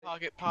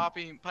Pocket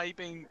popping,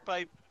 piping,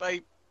 pipe.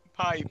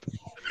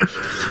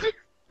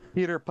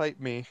 Peter, pipe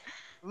me.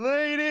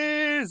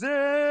 Ladies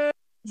and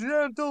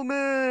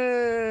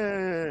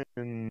gentlemen,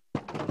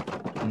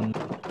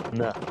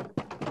 nah.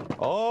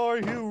 Are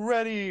you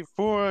ready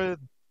for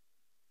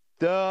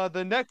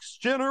the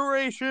next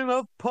generation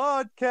of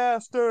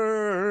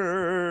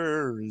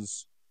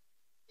podcasters?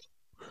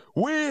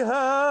 We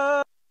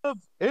have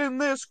in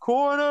this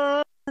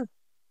corner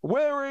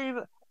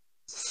wearing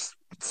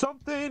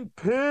something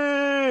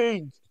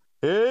pink.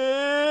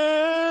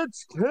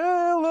 It's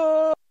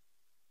Caleb.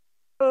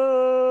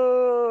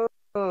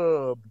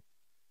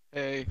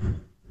 Hey.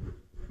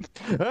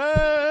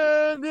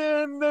 And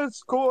in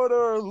this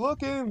corner,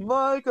 looking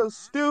like a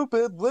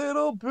stupid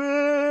little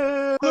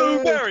bitch.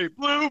 Blueberry.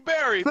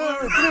 Blueberry.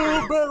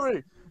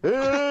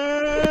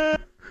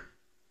 It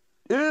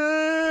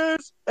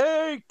is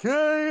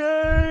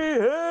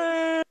AKA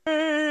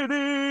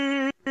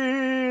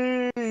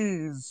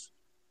Hades.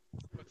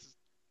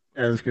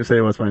 I was gonna say,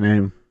 what's my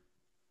name?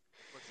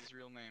 What's his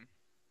real name?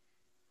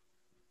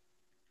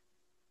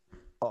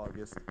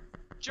 August.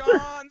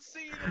 John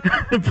Cena.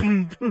 Yeah.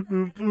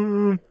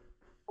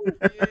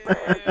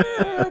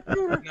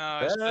 No,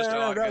 it's just And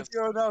August. that's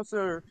your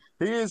announcer.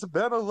 He's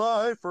been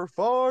alive for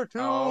far too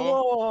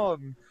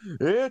long.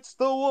 It's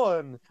the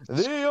one,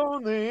 the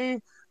only.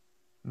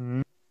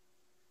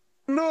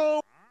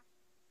 No.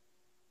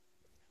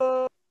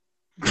 Yeah.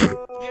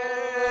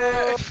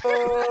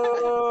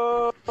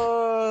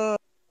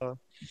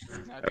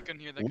 Now, if you couldn't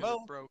hear that because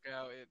it broke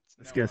out, it's.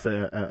 I was gonna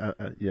say,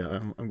 yeah,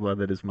 I'm glad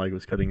that his mic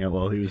was cutting out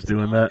while he was It's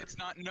doing not- that. It's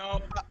not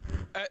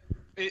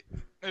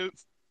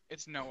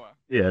it's Noah.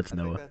 Yeah, it's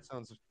Noah.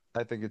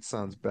 I think it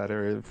sounds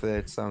better if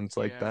it sounds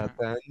like that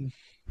Yeah. then.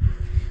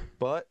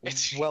 But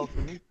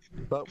welcome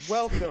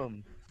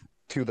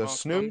to the Welcome.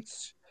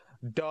 Snoots,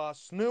 Da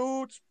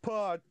Snoots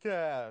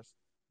podcast.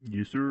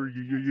 Yes, sir.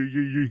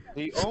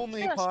 The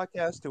only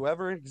podcast to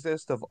ever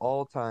exist of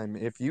all time.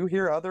 If you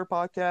hear other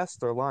podcasts,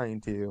 they're lying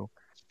to you.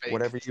 Fake.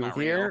 Whatever It's you not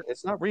hear, real.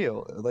 it's not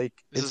real. Like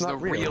This it's is not the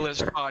real.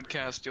 realest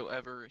podcast you'll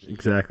ever hear.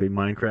 Exactly.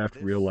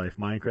 Minecraft, real life.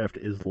 Minecraft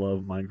is love.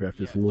 Minecraft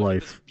is Look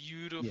at this life.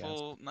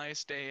 beautiful,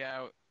 nice day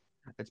out.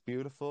 It's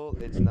beautiful.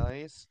 It's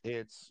nice.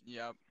 It's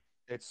Yep.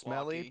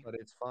 smelly, Walkie. but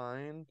it's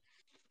fine.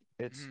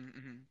 It's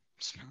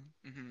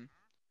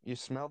you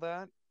smell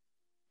that?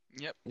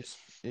 Yep.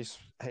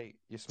 Hey,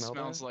 you smell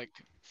Smells that?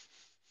 like.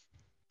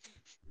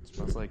 It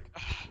smells like.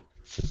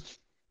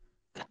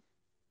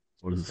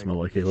 What does it smell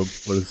like, Caleb?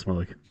 What does it smell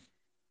like? It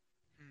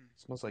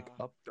smells like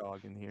up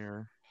dog in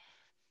here.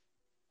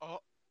 Oh.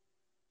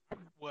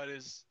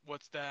 What's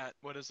that?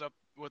 What's up,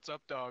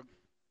 dog?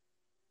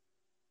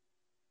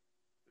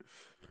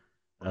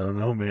 I don't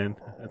know, man.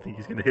 I think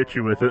he's gonna hit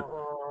you with it.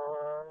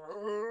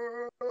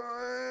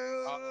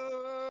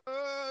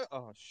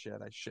 Oh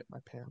shit! I shit my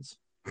pants.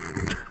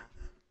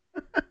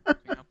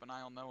 Up an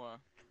aisle, Noah.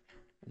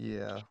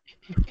 Yeah.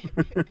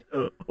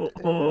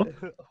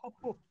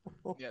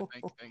 Yeah,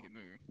 thank you.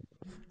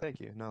 Thank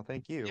you. No,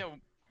 thank you. Yeah,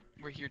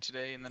 we're here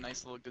today in the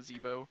nice little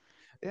gazebo.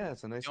 Yeah,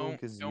 it's a nice little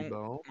gazebo.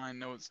 Don't mind,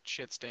 no, it's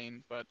shit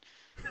stained, but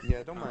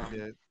yeah, don't mind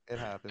it. It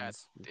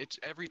happens. It's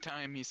every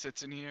time he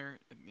sits in here.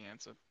 Yeah,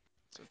 it's a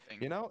thing.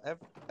 You know,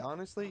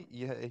 honestly,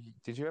 yeah.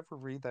 Did you ever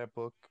read that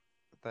book,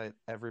 that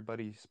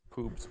everybody's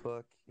poops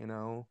book? You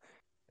know,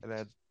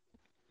 that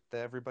the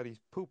everybody's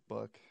poop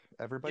book.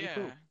 Everybody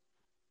poop.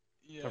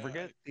 Yeah. I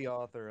forget the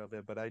author of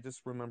it, but I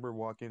just remember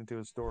walking into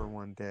a store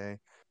one day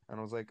and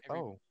I was like,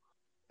 "Oh,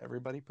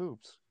 everybody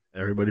poops."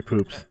 Everybody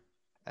poops.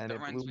 And that it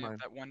reminds blew me my. of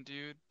that one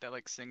dude that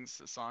like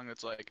sings a song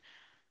that's like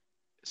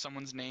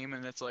someone's name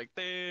and it's like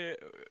they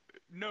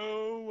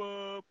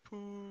Noah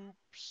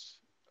poops.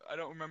 I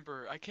don't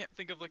remember. I can't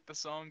think of like the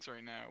songs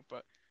right now,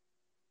 but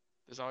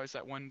there's always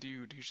that one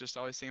dude who's just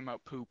always saying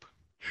about poop.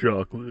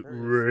 Chocolate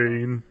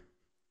rain.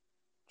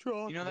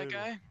 You know that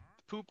guy?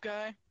 The poop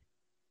guy?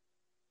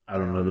 I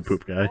don't know the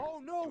poop guy. Oh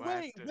no!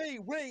 Wait!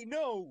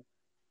 No!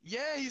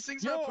 Yeah, he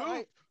sings about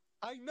poop.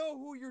 I know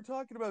who you're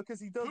talking about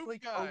because he does Poop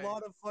like guy. a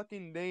lot of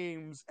fucking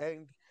names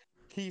and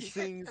he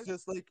sings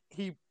just like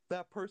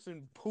that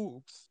person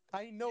poops.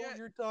 I know what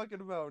you're talking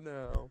about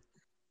now.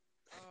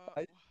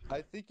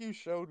 I think you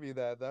showed me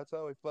that. That's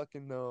how I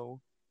fucking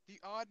know. The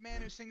odd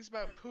man who sings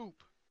about poop.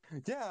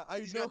 Yeah,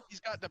 I know.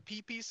 He's got the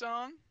pee-pee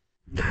song.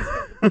 He's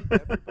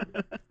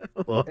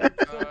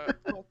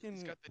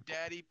got the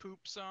daddy poop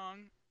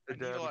song. I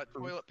need a lot of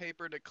toilet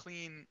paper to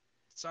clean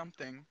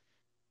something.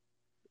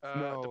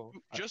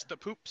 Just the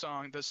poop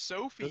song. The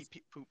Sophie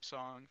poop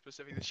song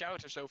specifically. Shout out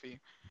to Sophie.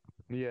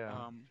 Yeah.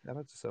 Shout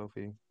out to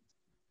Sophie.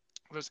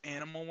 There's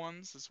animal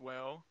ones as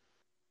well.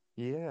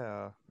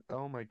 Yeah.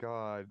 Oh my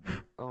god.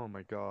 Oh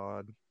my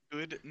god.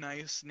 Good,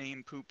 nice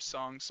name poop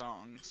songs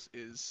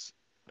is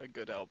a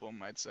good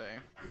album, I'd say.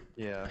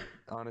 Yeah.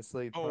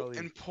 Honestly, probably...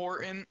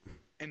 important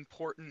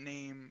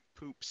name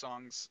poop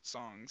songs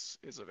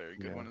is a very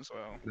good one as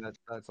well.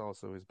 That's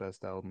also his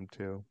best album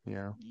too.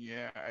 Yeah.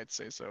 Yeah, I'd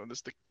say so.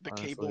 There's the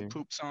cable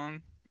poop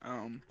song.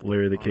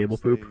 Larry the Cable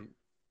Poop.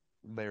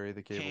 Larry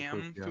the Cable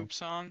Poop. Cam Yeah, Poop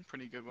song,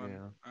 pretty good one.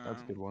 yeah,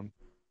 that's a good one.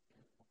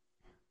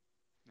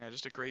 Yeah,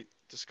 just a great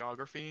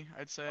discography,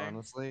 I'd say.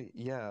 Honestly,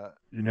 yeah.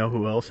 You know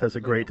who else has a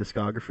Like great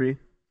discography?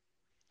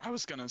 I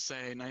was gonna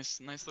say, nice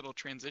little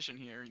transition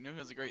here. You know who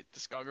has a great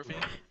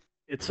discography?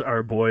 It's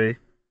our boy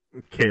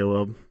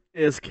Caleb.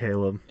 It's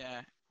Caleb.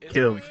 Yeah, it's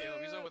our boy Caleb.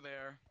 Caleb. He's over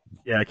there.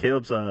 Yeah,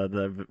 Caleb's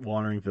the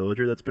wandering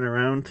villager that's been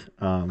around.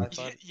 I Yeah,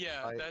 thought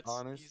yeah, I that's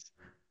honest he's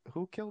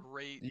who killed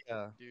great,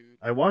 yeah, dude.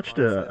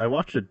 honestly I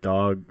watched a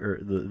dog or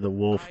the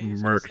wolf I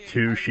was gonna murk say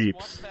two I was sheeps.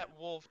 watched that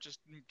wolf just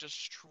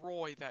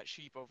destroy that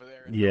sheep over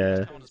there, and everyone was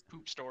Yeah. telling his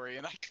poop story,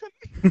 and I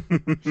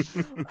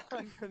I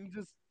couldn't. couldn't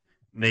just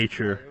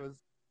Nature. it was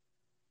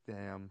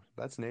damn,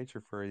 that's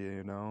nature for you,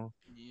 you know.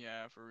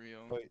 Yeah, for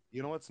real. But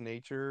you know what's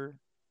nature?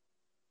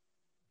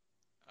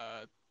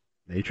 Uh,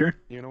 Nature?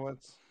 You know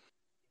what's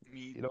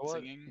me you know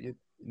what? singing.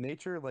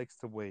 Nature likes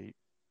to wait.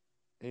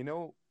 You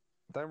know,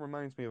 that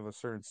reminds me of a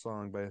certain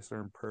song by a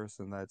certain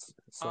person that's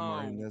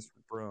somewhere in Oh, this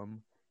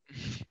room.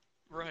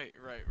 right.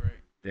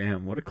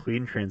 Damn, what a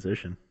clean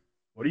transition.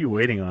 What are you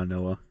waiting on,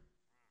 Noah?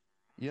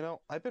 You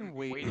know, I've been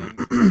I'm waiting waiting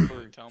for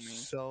you to for tell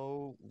me.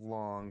 so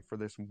long for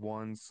this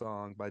one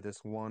song by this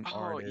one Oh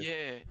artist,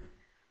 yeah.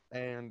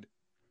 and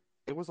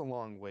it was a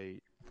long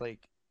wait.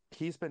 Like,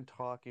 he's been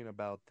talking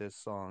about this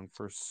song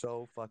for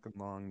so fucking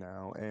long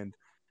now, and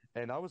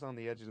I was on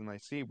the edge of my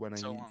seat when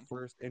So he long.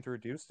 first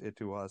introduced it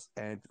to us,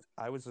 and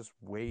I was just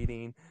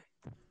waiting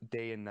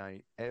day and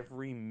night.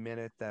 Every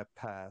minute that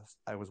passed,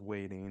 I was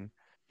waiting,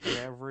 and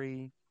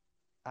every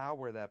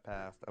hour that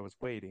passed, I was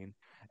waiting,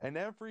 and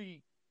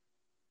every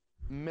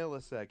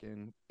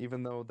millisecond,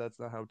 even though that's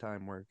not how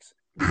time works,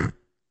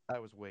 I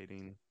was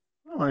waiting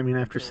Well, I mean,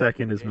 after until like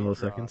the second is day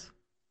dropped. milliseconds.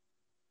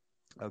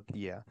 Oh,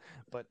 yeah,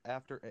 but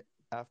after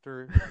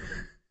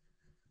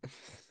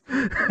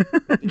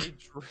the J- day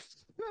dro-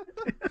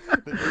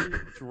 the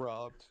day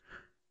dropped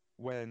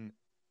when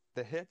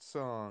the hit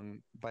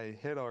song by a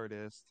hit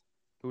artist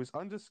who is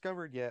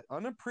undiscovered yet,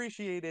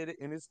 unappreciated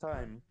in his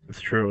time.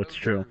 It's true, it's So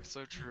true. true,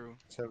 so true.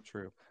 So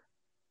true.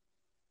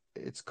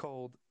 It's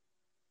called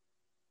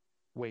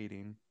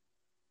Waiting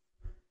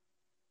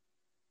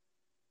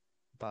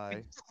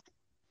by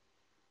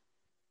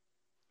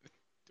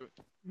Do it.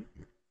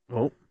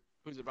 Oh,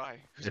 Who's it by?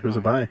 Who's it it was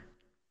a by? buy.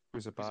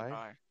 who's it Who's it by?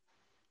 by?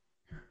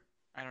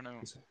 I don't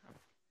know. Is it-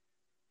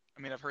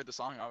 I mean, I've heard the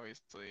song,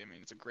 obviously. I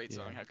mean, it's a great song.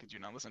 Yeah, How could you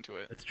not listen to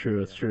it? It's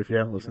true, it's yeah. true. If you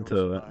haven't You know listened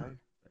who's to it it, by?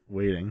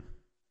 waiting.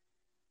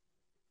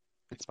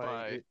 It's It's by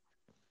by it.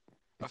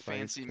 a It's by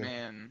its. fancy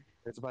man.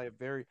 It's by a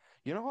very.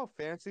 You know how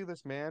fancy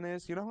this man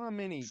is. You know how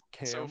many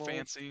So camels.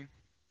 fancy.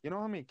 You know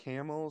how many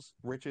camels,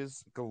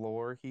 riches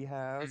galore he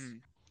has.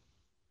 Mm.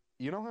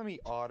 You know how many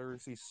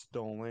otters he's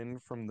stolen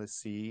from the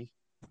sea.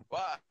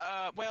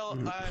 Well,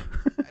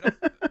 I don't.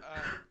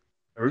 Uh,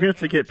 Are we I gonna don't have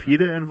know to how to get track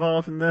PETA them,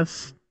 involved but in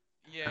this?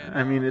 yeah,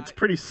 I no, mean, it's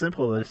pretty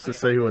simple just to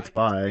say who it's I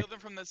can by. steal them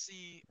from the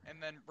sea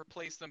and then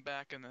replace them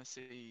back in the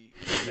sea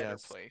in a better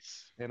Yes,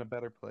 place. in a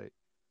better plate.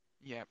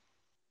 Yep.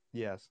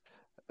 Yes,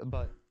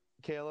 but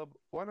Caleb,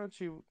 why don't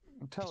you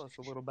tell us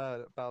a little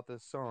bit about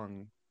this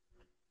song?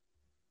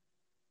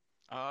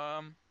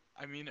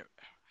 I mean,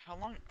 how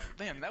long?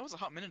 Damn, that was a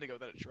hot minute ago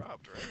that it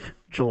dropped, right?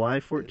 July It's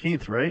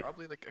 14th, right?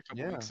 Probably like a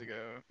couple yeah, weeks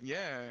ago.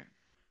 Yeah,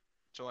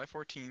 July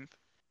 14th.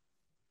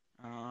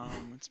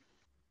 It's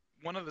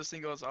one of the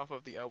singles off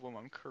of the album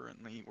I'm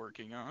currently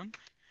working on,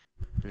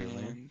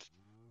 really. and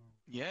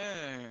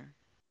yeah.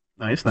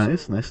 Nice,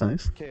 nice, So, nice,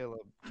 nice.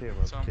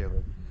 So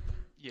Caleb,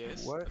 yes,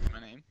 what? that's my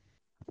name.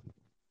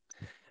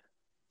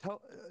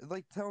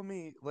 Tell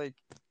me, like,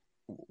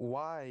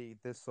 why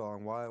this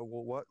song? Why?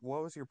 What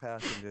was your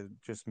passion to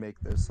just make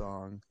this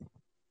song?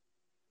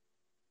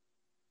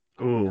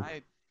 I mean, Ooh,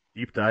 I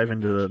deep have dive a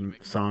into passion to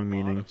the make song a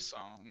lot meaning. of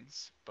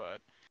songs,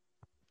 but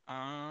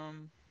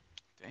um,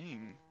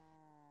 dang,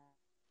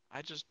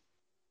 I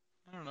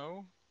don't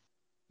know,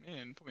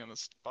 man, put me on the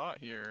spot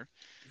here,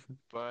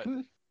 but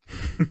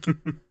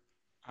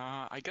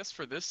I guess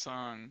for this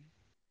song,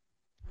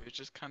 it's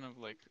just kind of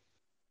like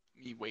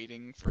me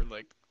waiting for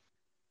like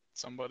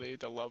somebody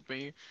to love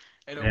me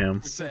in a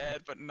Damn.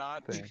 sad but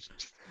not Thing.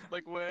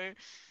 like way.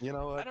 You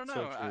know I what? don't So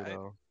know. true I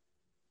though.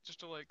 just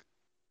to like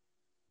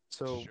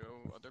So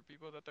show other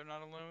people that they're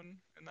not alone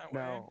in that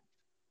way. now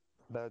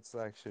that's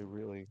actually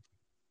really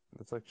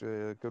that's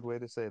actually a good way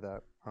to say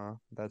that, huh?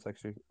 That's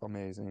actually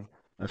amazing.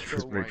 That's true,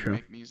 That's So very why you true.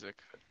 make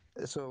music.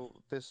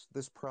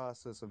 this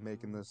process of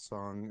making this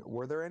song,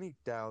 were there any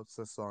doubts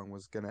the song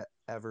was gonna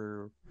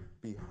ever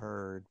be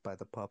heard by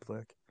the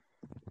public?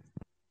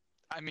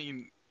 I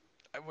mean,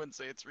 I wouldn't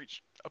say it's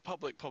reached a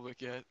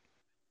public yet,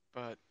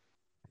 but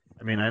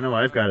I mean, I know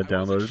I've got it I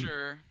wasn't downloaded.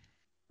 sure.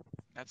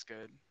 That's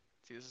good.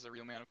 See, this is a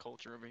real man of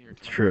culture over here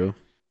to It's my right. true.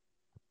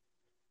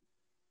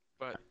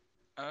 But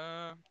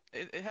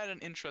it had an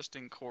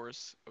interesting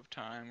course of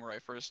time where I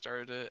first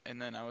started it,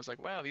 and then I was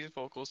like, wow, these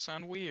vocals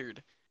sound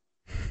weird.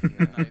 And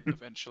then I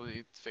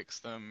eventually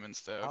fixed them and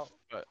stuff. How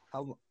But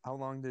how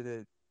long did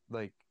it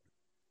like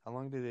how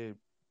long did it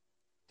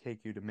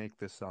take you to make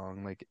this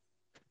song? Like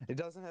It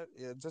doesn't have.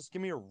 Just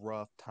give me a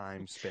rough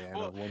time span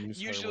Well, of when you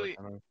start usually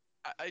working on it.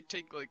 I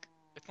take like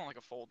it's not like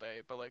a full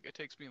day, but like it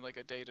takes me like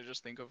a day to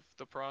just think of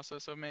the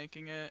process of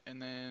making it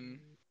and then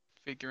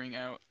figuring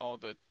out all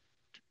the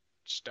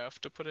stuff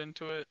to put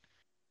into it.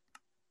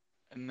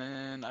 And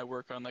then I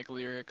work on like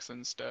lyrics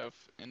and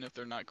stuff, and if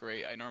they're not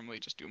great, I normally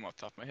just do them off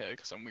the top of my head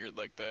because I'm weird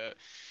like that.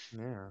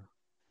 Yeah.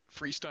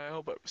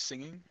 Freestyle, but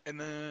singing. And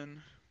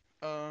then,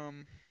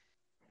 um,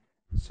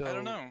 I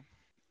don't So, know.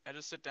 I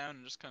just sit down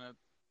and just kind of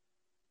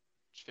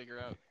figure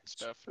out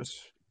stuff.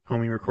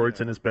 Homie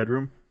records in yeah. his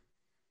bedroom.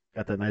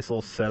 Got that nice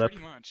little setup.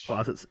 Pretty much.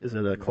 Closet. Is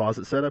it a Yeah.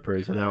 closet setup or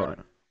is Good it lord. out?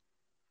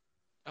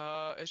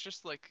 It's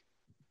just like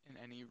in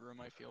any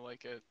room I feel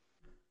like it.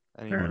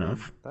 Any Fair room.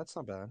 enough. That's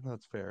not bad.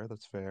 That's fair.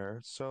 That's fair.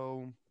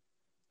 So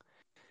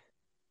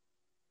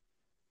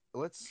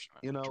let's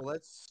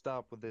let's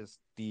stop with this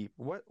deep.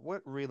 What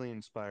really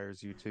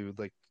inspires you to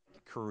like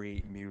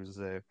create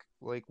music?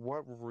 Like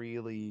what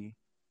really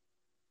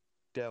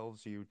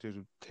delves you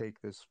to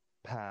take this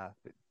path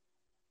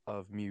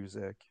of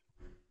music?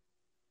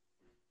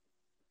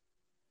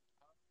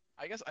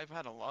 I guess I've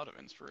had a lot of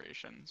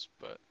inspirations,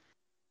 but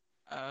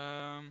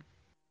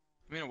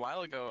I mean, a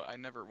while ago I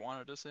never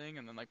wanted to sing,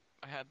 and then like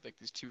I had like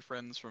these two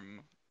friends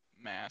from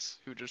Mass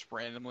who just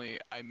randomly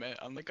I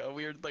met on like a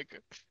weird like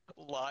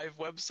live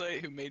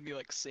website who made me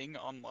like sing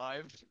on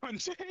live one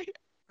day,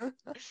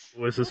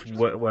 Was this which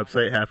was what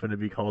website happened to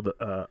be called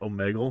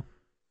Omegle?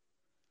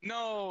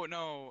 no,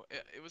 no,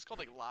 it was called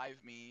like Live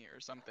Me or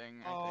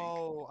something, I think.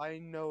 Oh, I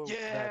know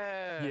that.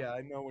 Yeah, Yeah,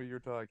 I know what you're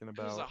talking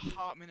it was a about.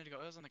 hot minute ago.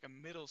 I was in like a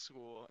middle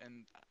school,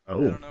 and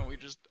I Oh. don't know.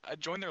 I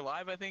joined their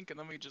live, I think, and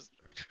then we just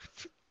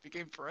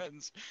became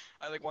friends.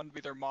 I like wanted to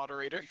be their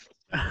moderator.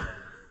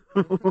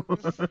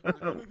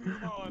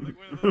 Come on, like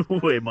one of those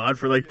Wait, guys. mod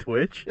for like Yeah.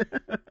 Twitch?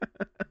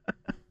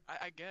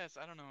 I guess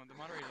I don't know. The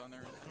moderators on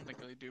there, I don't think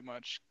really do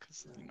much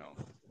because there's not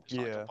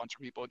like a Yeah. bunch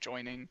of people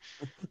joining.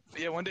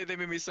 But yeah, one day they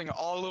made me sing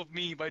 "All of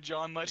Me" by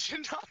John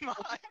Legend on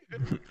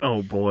live,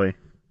 Oh boy.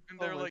 and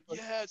Oh they're my like, God.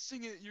 "Yeah,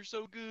 sing it. You're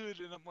so good."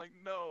 And I'm like,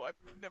 "No, I've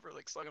never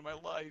like sung in my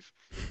life."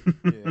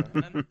 Yeah.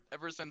 And then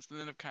ever since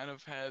then, I've kind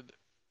of had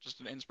just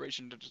an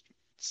inspiration to just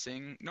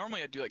sing.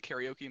 Normally, I'd do like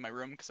karaoke in my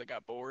room because I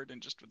got bored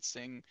and just would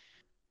sing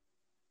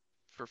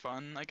for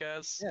fun, I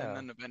guess. And Yeah.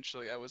 then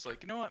eventually I was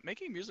like, you know what,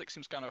 making music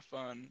seems kind of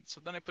fun.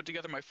 So then I put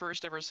together my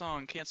first ever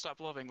song, Can't Stop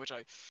Loving, which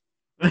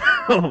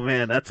Oh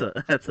man, that's a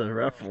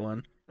rough Oh,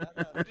 one.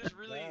 I just that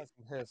really has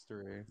some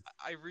history.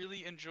 I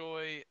really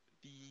enjoy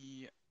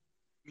the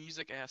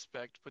music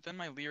aspect, but then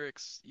my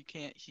lyrics, you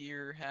can't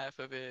hear half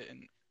of it,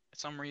 and for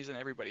some reason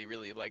everybody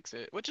really likes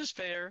it, which is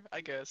fair,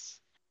 I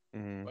guess.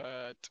 Hmm.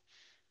 But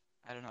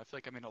I don't know, I feel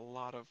like I made a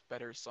lot of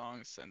better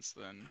songs since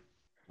then.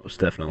 Most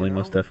definitely,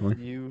 most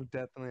definitely. You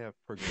definitely have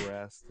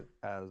progressed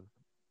as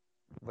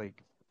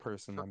like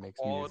person For that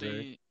makes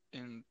music, quality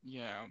and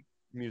yeah,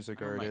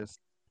 music I don't know, artist.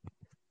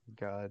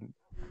 God,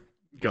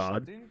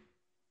 God.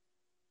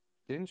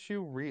 didn't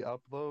you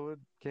re-upload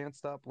 "Can't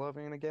Stop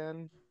Loving"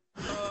 again?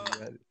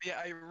 Uh, Yeah,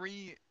 yeah,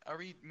 I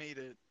remade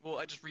it. Well,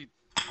 I just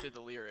redid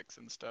the lyrics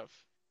and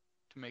stuff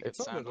to make it it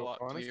sound sounded a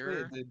lot honestly,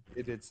 clearer.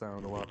 it did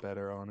sound a lot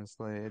better.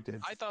 Honestly, it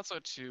did. I thought so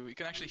too. You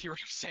can actually hear what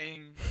I'm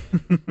saying,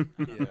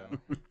 and I don't Yeah, know.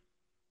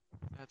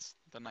 That's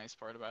the nice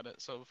part about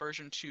it. So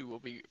version 2 will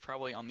be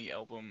probably on the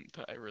album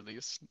that I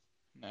release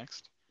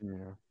next,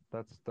 yeah.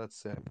 That's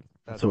sick.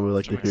 That's That's what we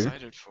like which to I'm awesome. hear.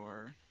 excited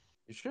for.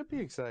 You should be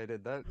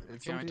excited. That I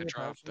it's can't wait something to you're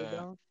drop passionate that.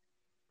 about.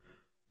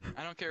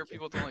 I don't care if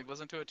people don't like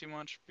listen to it too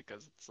much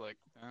because it's like,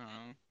 I don't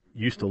know.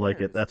 Used Who to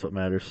like it. cares? That's what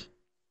matters.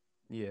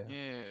 Yeah,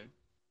 Yeah.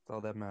 that's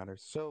all that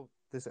matters. So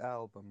this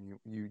album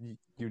you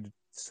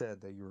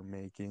said that you were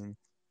making.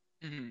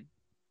 hmm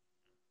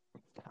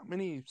How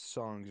many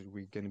songs are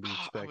we gonna be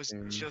I was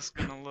expecting? just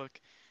gonna look.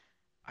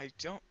 I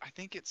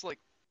think it's like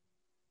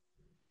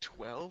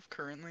 12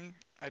 currently.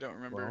 I don't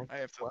remember. Well, I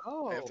have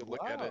to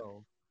look at it.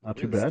 wow. Not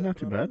too Really bad, not stepping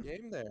too up your bad.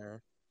 game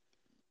there.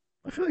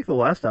 I feel like the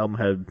last album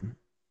had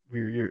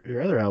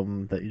your other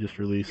album that you just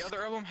The released.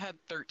 other album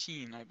had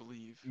 13, I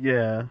believe.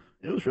 Yeah,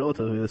 it was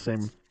relatively the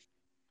same.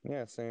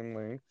 Yeah, same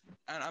length.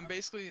 And I'm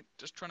basically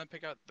just trying to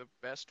pick out the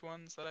best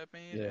ones that I've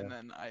made, Yeah, and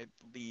then I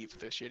leave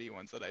the shitty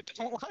ones that I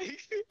don't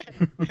like.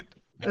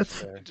 that's That's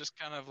fair. And just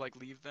kind of like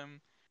leave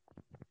them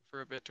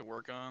for a bit to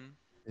work on.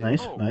 Yeah, nice,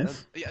 Oh,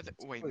 that's nice. yeah,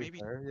 that's wait, completely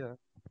maybe fair. Yeah.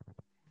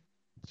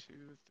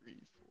 2,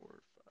 3,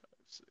 4, 5,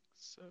 6,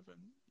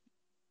 7,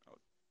 oh,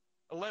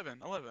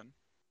 11, 11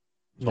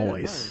 Yeah, Noise.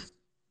 nice.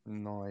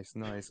 Nice,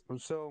 nice.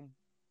 So,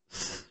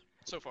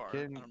 so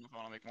far. I can don't know if I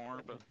want to make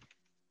more, but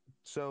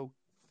so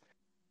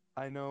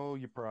I know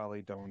you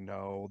probably don't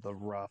know the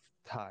rough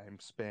time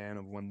span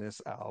of when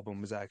this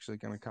album is actually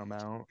going to come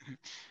out.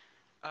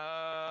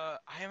 I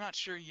am not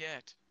sure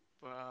yet,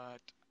 but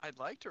I'd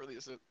like to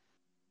release it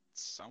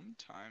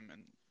sometime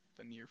in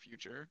the near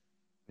future.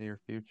 Near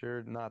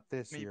future, not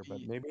this year,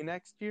 but Maybe, maybe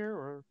next year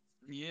or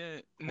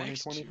yeah,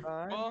 next year.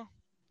 2025. Well,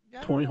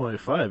 yeah, I don't know.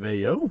 2025,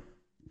 ayo.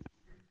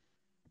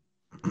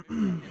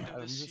 Maybe by end of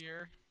I'm this just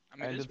year. I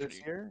mean, it end is of this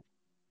pretty. year.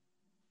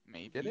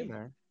 Get in Maybe.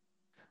 there.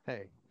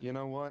 Hey, you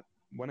know what?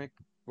 When it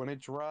when it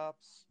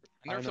drops,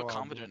 I I never feel know I'll be.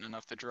 confident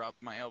enough to drop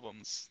my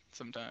albums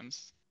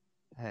sometimes.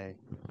 Hey,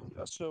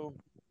 so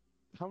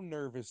how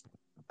nervous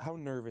how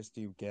nervous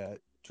do you get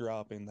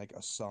dropping like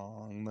a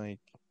song? Like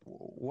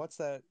what's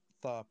that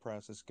thought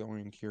process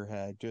going into your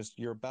head? Just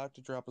you're about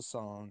to drop a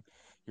song.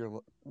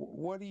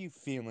 What are you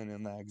feeling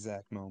in that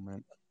exact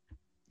moment?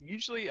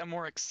 Usually I'm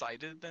more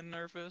excited than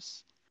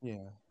nervous,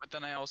 Yeah. but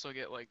then I also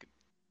get like,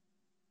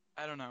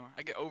 I don't know,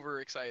 I get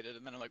overexcited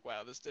and then I'm like,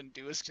 wow, this didn't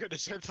do as good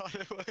as I thought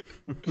it would.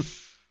 But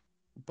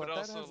But that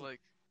also hasn't like,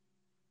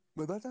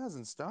 but that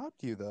hasn't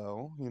stopped you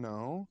though, you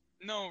know?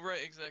 no,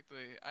 right, exactly.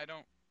 I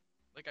don't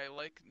like I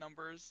like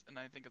numbers and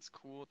I think it's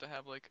cool to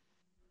have like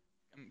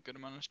a good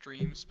amount of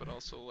streams, but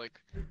also like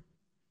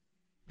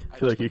I I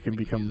feel just like like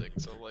making music,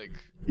 so like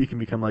you can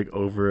become like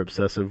over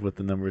obsessive with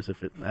the numbers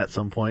if it at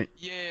some point.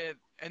 yeah,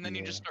 and then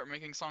you just Yeah. start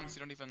making songs you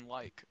don't even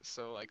like.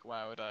 So like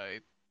why would I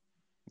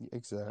don't know,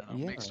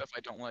 Exactly. make Yeah. stuff I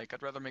don't like.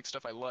 I'd rather make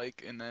stuff I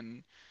like and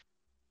then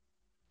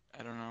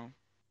I don't know,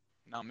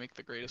 not make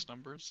the greatest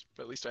numbers,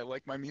 but at least I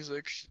like my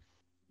music.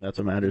 That's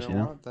what You matters, know you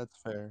know. what? That's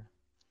fair.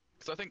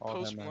 Because I think All that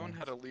Post Malone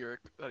had matters. a lyric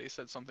that he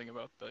said something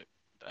about that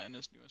in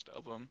his newest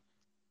album.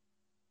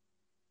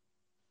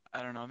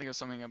 I don't know, I think it was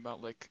something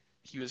about like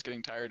he was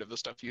getting tired of the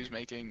stuff he was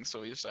making,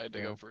 so he decided to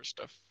Yeah. go for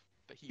stuff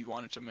that he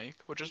wanted to make,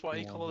 which is why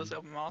You he called wanted. his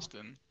album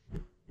Austin,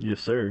 Yes,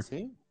 sir.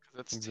 See? because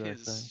that's Exactly.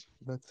 his.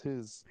 That's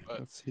his. But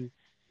That's his.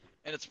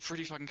 and it's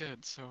pretty fucking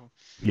good, so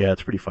Yeah,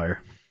 it's pretty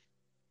fire.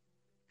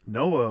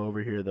 Noah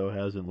over here though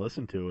hasn't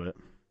listened to it.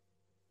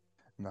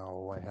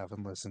 No, I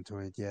haven't listened to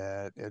it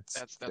yet. that's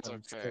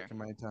I'm just okay. taking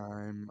my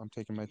time. I'm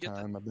taking my You get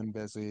the, time. I've been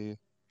busy.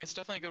 it's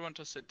definitely a good one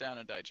to sit down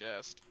and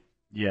digest.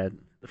 Yeah,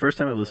 the first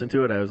time I listened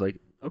Right. to it, I was like,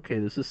 okay,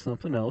 this is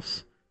something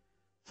else.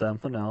 And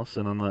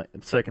then the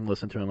second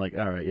listen to it, I'm like,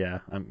 all right, yeah,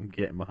 I'm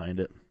getting behind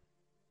it.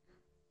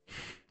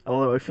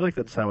 Although I feel like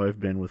that's how I've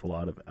been with a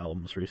lot of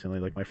albums recently.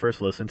 Like my first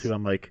listen to,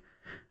 I'm like,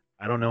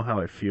 I don't know how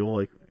I feel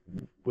like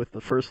with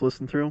the first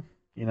listen through.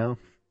 You know,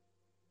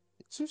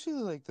 It's usually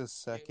like the It's,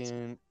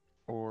 second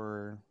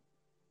or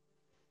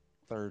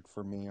third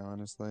for me,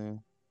 honestly.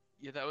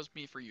 yeah, that was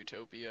me for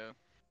Utopia,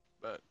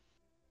 but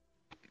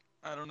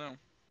I don't know.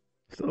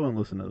 still haven't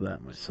listened to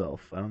that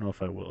myself. I don't know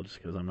if I will, just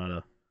because I'm not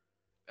a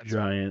That's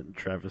fair. giant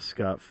Travis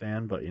Scott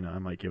fan. But I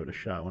might give it a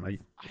shot when I if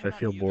I'm I not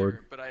feel bored.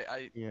 either,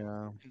 but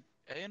Yeah.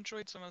 I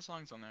enjoyed some of the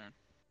songs on there.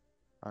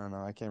 I don't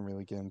know. I can't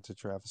really get into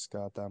Travis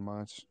Scott that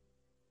much.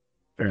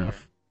 Fair Fair.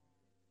 enough.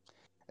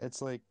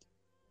 It's like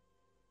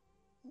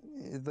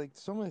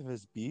some of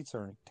his beats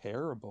aren't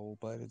terrible,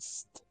 but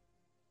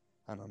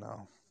I don't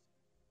know.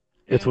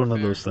 It's Yeah, one of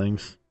fair. those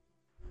things.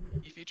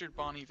 He featured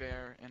Bonnie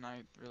Vare, and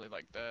I really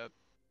liked that.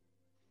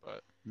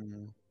 But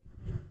Mm.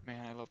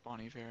 man, I love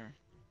Bonnie Vare.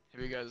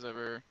 Have you guys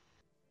ever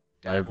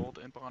I dabbled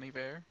in Bonnie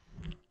Vare?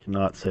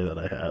 cannot say that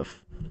I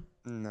have.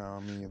 No,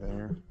 me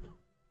either.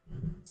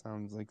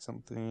 Sounds like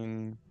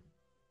something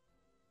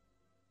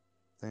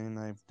thing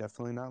I've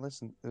definitely not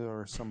listened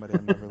or somebody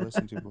I've never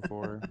listened to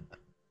before.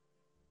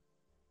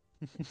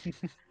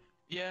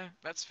 Yeah,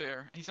 that's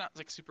fair. He's not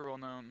like super well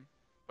known,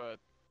 but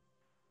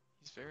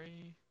he's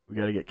very, We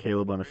got to get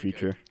Caleb on a very good.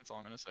 feature. That's all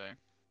I'm gonna say.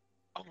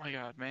 Oh my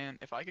god, man!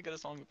 If I could get a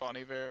song with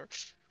Bonnie Vare,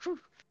 whew,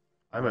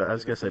 I was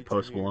Get a gonna say feature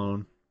Post here.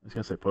 Malone. I was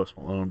gonna say Post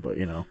Malone, but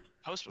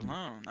Post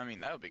Malone. I mean,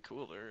 that would be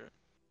cooler.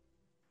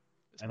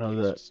 This I know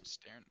pig's that just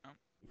staring. Oh.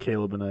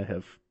 Caleb and I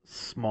have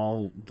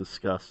smallly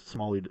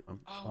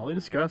Oh,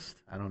 discussed.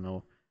 I don't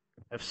know.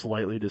 I've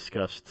slightly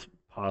discussed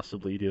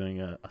possibly doing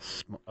a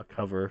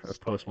cover of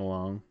Post stay.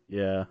 Malone.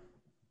 Yeah,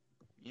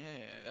 Yeah,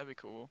 that'd be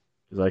cool.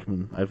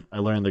 because I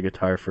learned the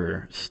guitar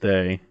for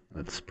Stay.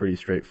 That's pretty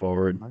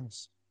straightforward.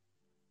 Nice.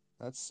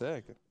 That's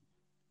sick.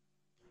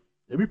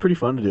 It'd be pretty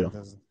fun to That do.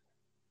 does.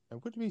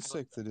 It would be I love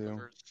sick to do.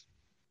 covers.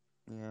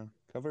 Yeah,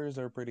 covers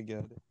are pretty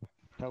good.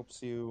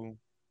 Helps you.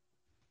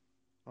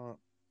 Uh,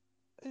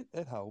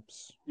 it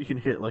helps. You can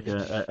hit like It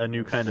helps a new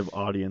you. kind of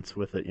audience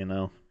with it.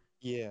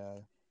 Yeah.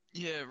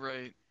 Yeah,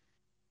 right.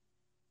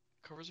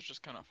 Covers are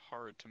just kind of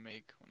hard to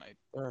make when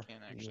I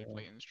can't actually Yeah.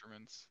 play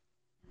instruments.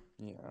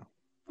 Yeah.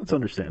 That's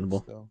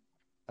understandable. So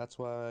that's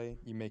why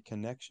you make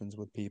connections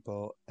with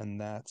people,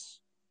 and that's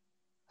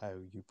how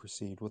you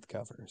proceed with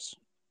covers.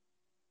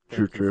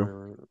 True, Thank you true.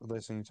 for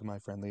listening to my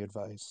friendly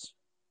advice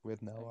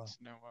with Noah. Thanks,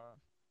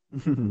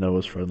 Noah.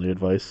 Noah's friendly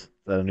advice. Is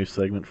that a new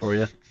segment for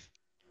you?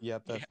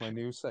 Yep, Yeah, that's my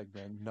new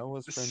segment.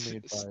 Noah's friendly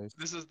advice.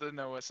 this is the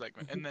Noah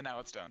segment, and then now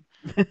it's done.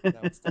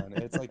 Now it's done.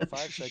 It's like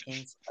 5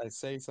 seconds. I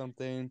say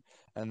something,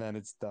 and then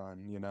it's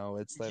done.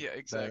 It's that Yeah, that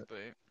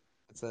exactly.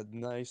 it's that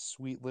nice,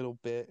 sweet little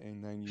bit,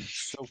 and then you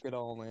soak it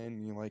all in.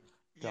 And you're like,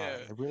 God, Yeah.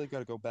 I really got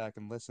to go back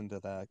and listen to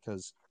that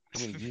because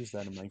I'm going to use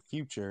that in my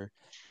future,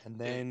 and It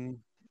then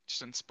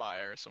just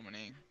inspire so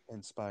many.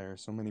 inspire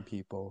so many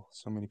people.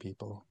 So many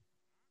people.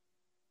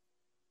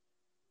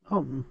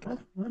 Oh,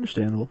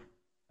 understandable.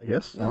 I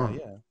guess. I Yeah, don't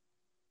know. yeah.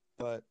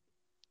 But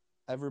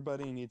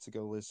everybody needs to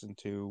go listen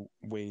to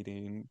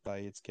 "Waiting" by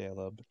It's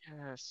Caleb.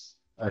 Yes.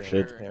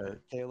 Actually, Sure.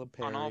 Caleb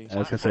On all Perry. I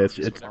was gonna say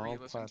platforms, it's whatever you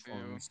All listen to.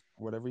 platforms.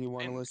 Whatever you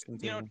want to And, listen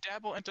you know, to.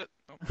 dabble into...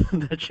 Oh,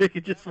 the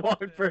chicken just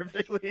walked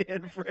perfectly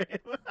in frame.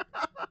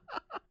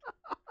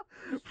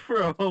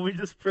 Bro, we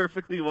just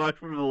perfectly walked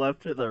from the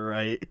left to the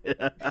right.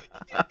 yeah, he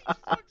just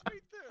walked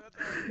right through. That's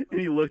And awesome.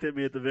 he looked at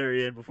me at the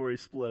very end before he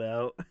split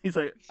out. He's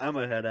like, I'm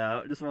a head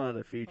out. Just wanted a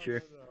I'll feature.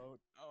 head out.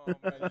 Oh,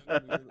 I just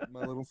man. want to get my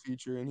little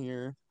feature in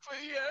here. But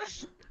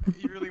yeah,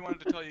 he really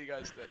wanted to tell you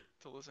guys that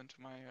to listen to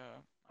my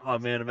Oh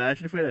last man, album.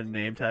 imagine if we had a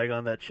name tag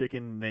on that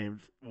chicken named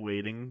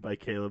Waiting by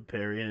Caleb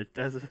Perry and it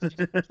does That would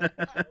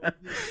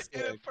be And sick.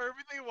 it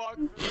perfectly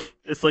walked through.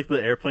 It's like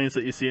the airplanes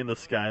that you see in the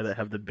sky that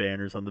have the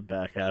banners on the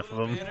back The half of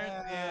little them. banners,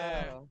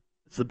 yeah. Yeah.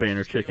 It's the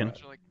banner Just be a chicken.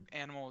 bunch of like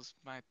animals,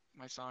 my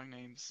song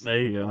names. There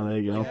you go, there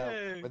you go. Yeah,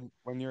 Yay!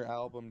 when your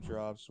album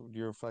drops,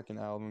 your fucking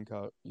album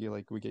you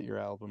like we get your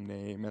album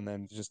name and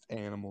then just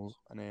animals.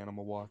 An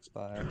animal walks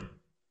by.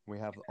 We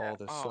have all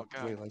the Oh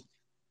we God. like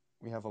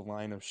we have a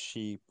line of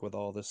sheep with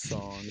all the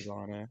songs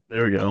on it.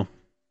 There we go.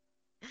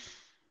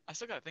 I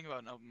still gotta think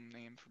about an album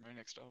name for my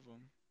next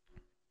album.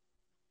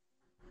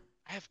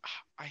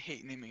 I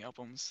hate naming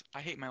albums.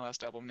 I hate my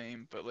last album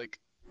name, but like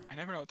I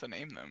never know what to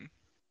name them.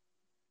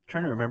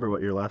 Trying to remember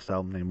what your last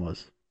album name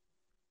was.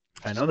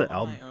 I know Just that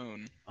On album My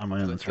Own, on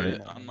my own. because I That's did right.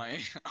 it on my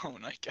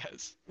own, I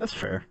guess. That's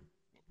fair.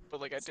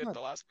 But like I It's did not,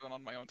 the last one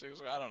on my own too,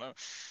 so I don't know.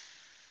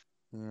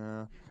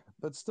 yeah,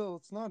 but still,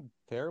 it's not a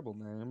terrible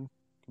name.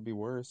 Could be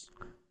worse.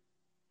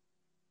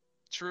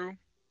 True.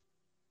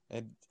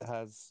 It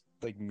has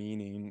like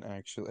meaning.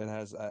 Actually, it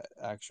has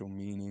actual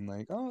meaning.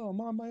 Like, oh,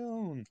 I'm on my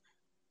own.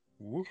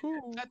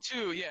 Woohoo! That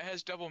too, yeah, it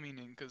has double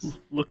meaning because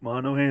Look, Ma,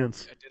 no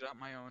hands. I did it on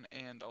my own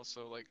and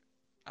also like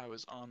I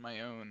was on my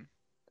own,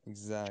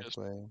 just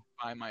Exactly.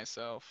 by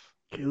myself.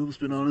 Caleb's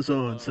been on his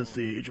own since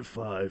the age of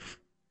 5.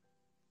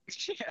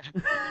 Yeah.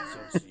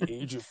 Since the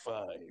age of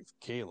 5,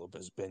 Caleb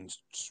has been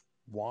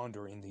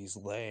wandering these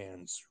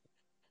lands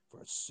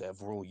for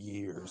several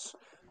years.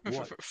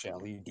 What shall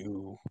he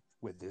do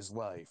with his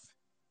life?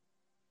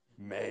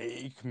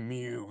 Make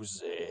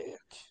music.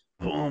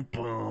 Boom,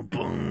 boom,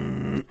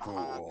 boom.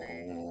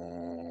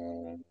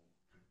 Boom.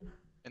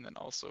 And then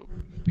also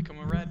become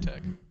a rad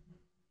tech.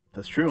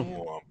 That's true.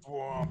 Boom,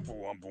 boom,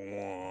 boom,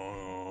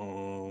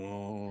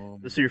 boom.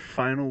 This is your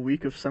final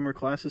week of summer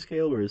classes,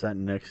 Caleb, or is that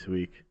next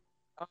week?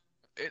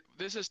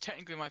 This is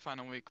technically my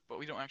final week, but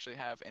we don't actually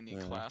have any Yeah.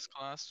 class.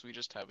 We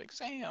just have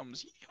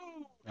exams.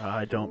 Yoo-hoo!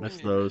 I don't miss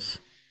And those.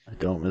 I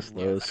don't miss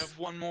Yeah, I those. have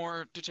one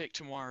more to take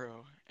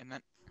tomorrow, and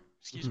then,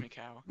 excuse me,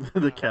 cow.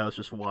 The cow's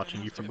just watching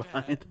you after from that-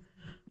 behind.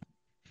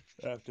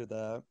 After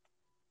that,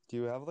 do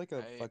you have like a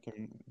I-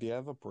 do you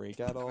have a break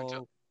at Up until-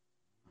 all?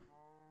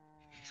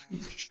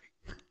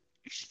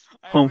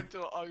 I Home. have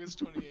until August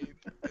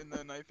 28th, and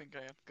then I think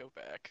I have to go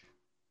back.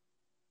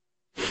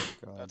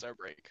 God, That's our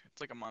break.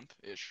 It's like a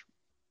month-ish.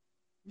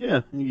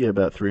 Yeah, you get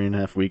about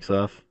 3.5 weeks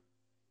off.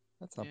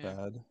 that's not Yeah.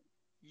 bad.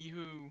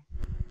 Yoo-hoo.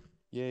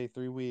 Yay,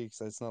 3 weeks.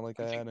 That's not like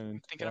I had in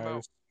Thinking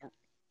about... 2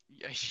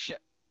 hours. Yeah,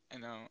 I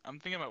know. I'm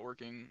thinking about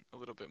working a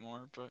little bit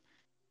more, but...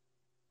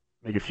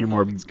 Make a few I don't know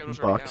more if the schedule's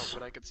already out, bucks.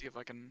 but I could see if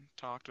I can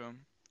talk to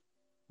him.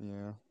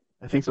 Yeah.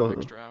 I think Some they'll.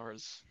 extra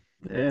hours.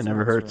 Yeah, it Some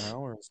never extra hurts.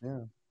 Hours, yeah.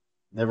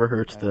 Never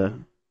hurts to.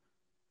 Um,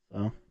 So.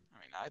 I mean,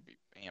 I'd be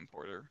band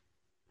porter.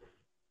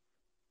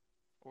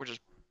 Or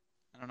just,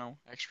 I don't know,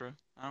 extra.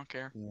 I don't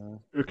care. Yeah.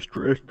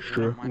 Extra,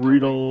 extra. don't mind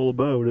Read helping. all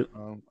about it.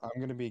 I'm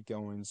gonna be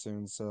going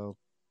soon, so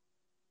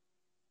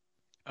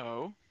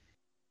Oh?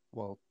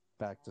 well,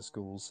 back to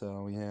school,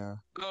 so yeah.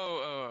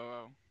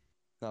 Oh.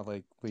 Not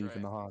like That's leaving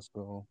right. the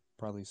hospital.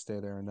 Probably stay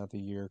there another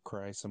year,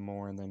 cry some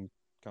more, and then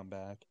come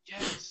back.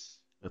 Yes!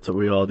 That's what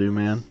we all do,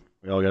 man.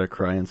 We all gotta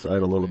cry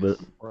inside a little bit.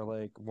 Or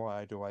like,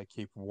 why do I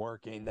keep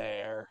working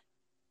there?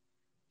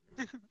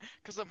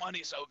 Because the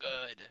money's so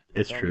good.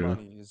 It's That true.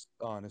 money is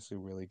honestly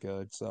really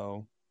good,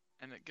 so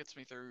And it gets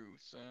me through,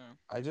 so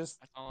I just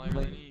that's all I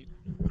really like need.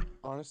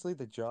 honestly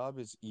the job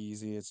is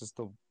easy. It's just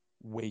the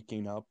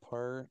waking up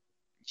part.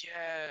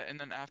 Yeah, and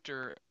then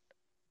after,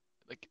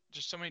 like,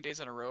 just so many days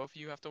in a row if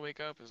you have to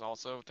wake up is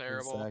also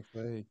terrible.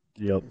 Exactly.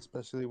 Yep.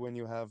 Especially when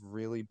you have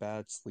really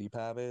bad sleep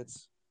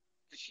habits.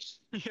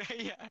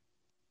 Yeah.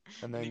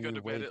 And When then you go you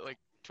to bed wake at like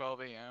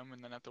 12 a.m.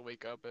 and then have to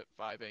wake up at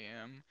 5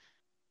 a.m.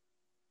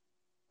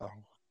 Oh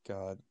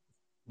God.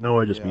 No,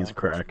 it just Yeah. means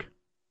crack.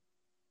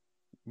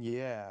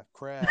 Yeah,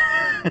 crack.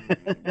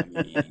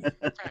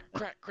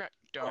 Crack. Crack,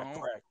 Don't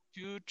crack.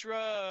 do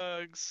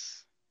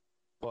drugs.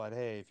 But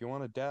hey, if you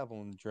want to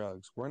dabble in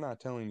drugs, we're not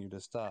telling you to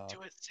stop.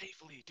 Do it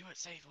safely. Do it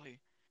safely.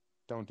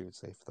 Don't do it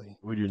safely.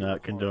 We do not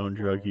it condone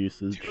drug hardcore.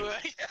 usage. Do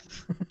it.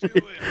 Do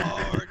it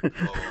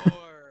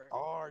hardcore.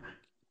 Hard.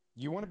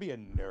 You want to be a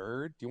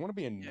nerd? Do you want to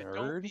be a Yeah, nerd?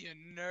 don't be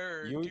a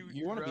nerd.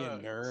 You want to be a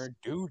nerd?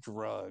 Do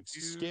drugs. Do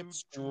Skip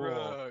school.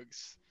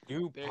 drugs.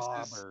 Do There's this-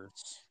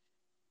 pobbers.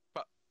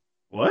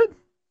 What?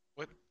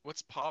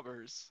 What's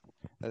pobbers?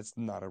 That's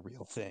not a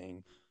real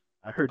thing.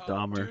 I heard Oh,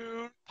 Dahmer.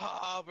 dude,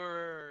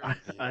 pobbers.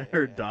 I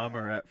heard Yeah.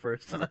 Dahmer at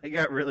first, and I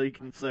got really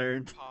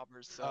concerned.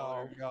 Pobbers Oh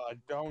seller. God!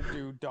 Don't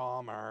do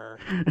Dahmer.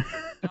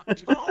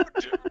 Don't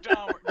do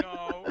Dahmer.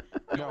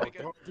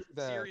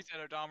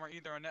 Dahmer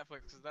either on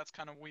Netflix because that's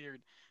kind of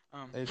weird.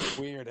 It's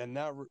weird and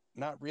not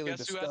really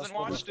Guess who hasn't discussed with the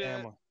watched it?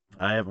 family.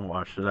 I haven't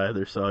watched it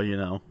either, so you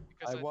know.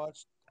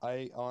 Because I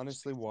I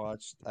honestly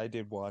watched. I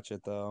did watch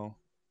it though.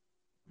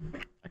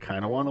 I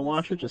kind I of want to wanted to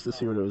watch see it just what to the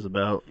see what it was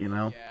about, you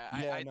know.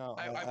 yeah, yeah no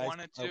I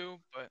wanted to,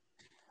 but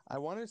I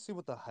wanted to see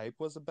what the hype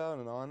was about,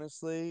 and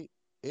honestly,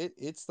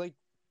 it's like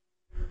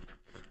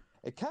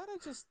it kind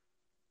of just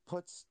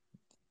puts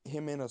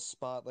him in a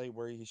spotlight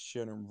where he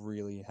shouldn't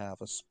really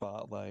have a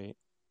spotlight.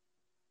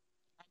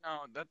 I know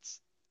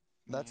that's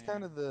That's yeah.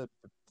 kind of the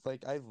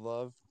like I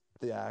love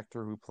the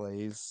actor who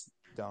plays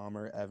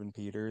Dahmer, Evan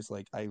Peters.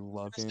 Like I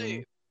love Gonna say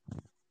him.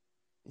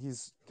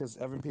 He's because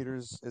Evan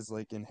Peters is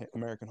like in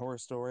American Horror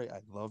Story. I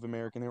love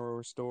American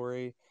Horror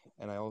Story,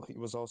 and he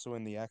was also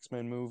in the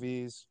X-Men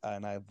movies,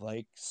 and I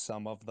like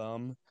some of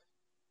them,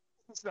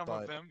 some of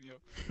but them,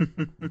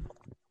 yo.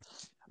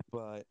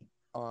 but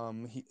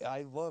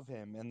I love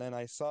him, and then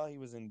I saw he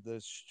was in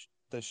this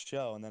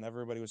show, and then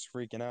everybody was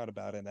freaking out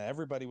about it, and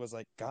everybody was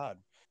like, "God,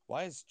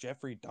 why is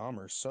Jeffrey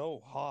Dahmer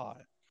so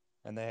hot?"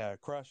 And they had a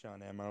crush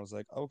on him. I was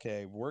like,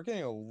 "Okay, we're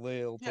getting a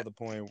little Yeah, to the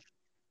point,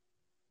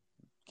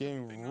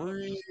 getting big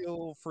numbers.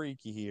 real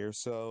freaky here."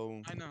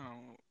 So, I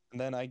know. and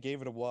then I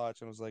gave it a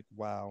watch, and I was like,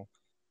 "Wow,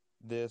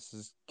 this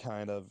is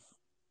kind of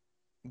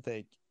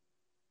like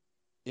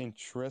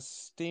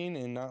interesting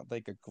and not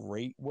like a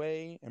great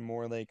way and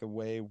more like a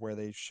way where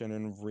they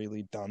shouldn't have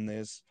really done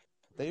this.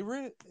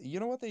 You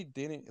know what they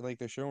didn't like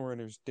the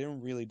showrunners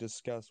didn't really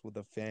discuss with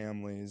the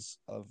families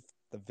of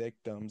the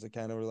victims. It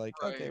kind of were like,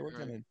 okay, Right,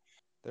 right.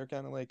 they're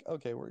kind of like,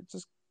 okay, we're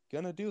just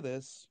gonna do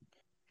this,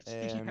 Yeah.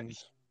 and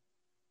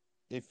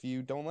if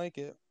you don't like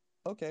it,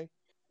 okay,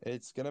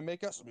 it's gonna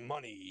make us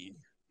money,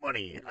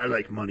 Money. I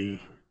like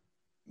money.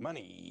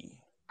 money.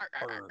 Arr,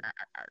 arr, arr, Arr.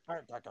 arr, arr.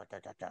 Arr, arr, arr,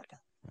 arr, arr, arr.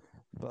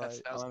 But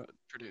That was the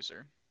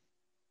producer.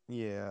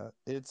 yeah,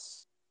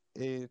 it's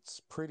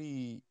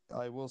pretty.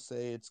 I will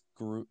say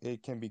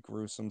it can be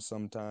gruesome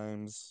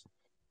sometimes,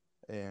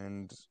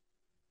 and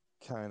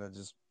kind of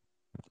just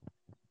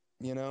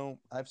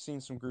I've seen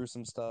some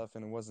gruesome stuff,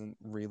 and it wasn't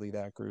really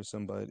that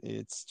gruesome, but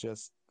it's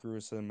just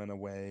gruesome in a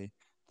way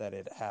that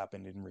it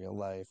happened in real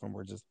life, and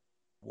we're just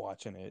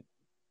watching it,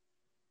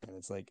 and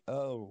it's like,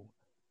 oh,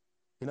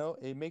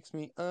 it makes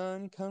me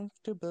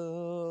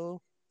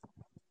uncomfortable.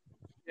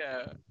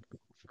 Yeah,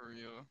 for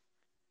real.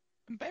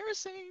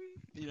 Embarrassing,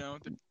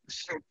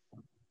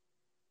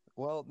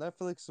 Well,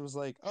 Netflix was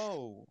like,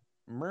 oh,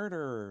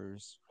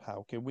 murderers.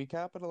 How can we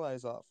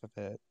capitalize off of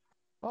it?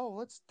 Oh,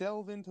 let's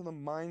delve into the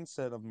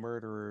mindset of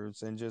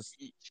murderers and just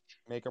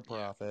make a yeah.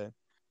 profit.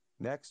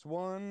 Next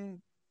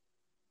one,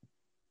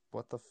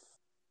 what the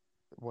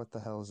what the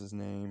hell is his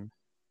name?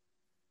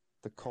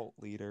 The cult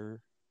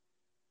leader.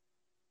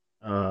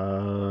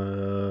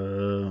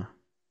 Uh,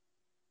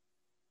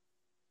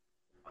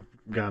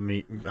 got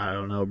me. I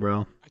don't know,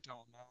 bro. I don't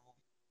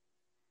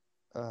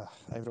know.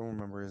 I don't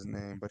remember his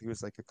name, but he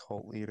was like a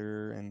cult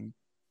leader and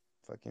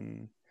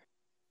fucking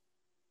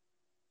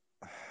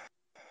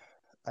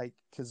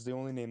because the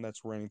only name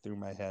that's running through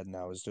my head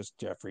now is just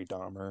Jeffrey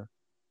Dahmer.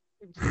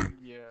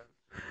 Yeah.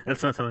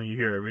 That's not something you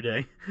hear every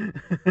day. I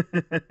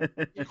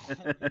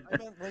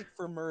meant like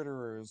for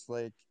murderers,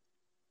 like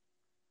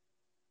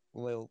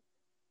Lil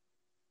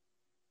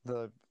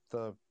the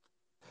the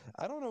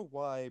I don't know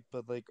why,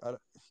 but like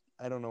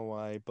I don't know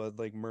why, but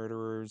like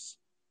murderers,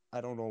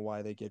 I don't know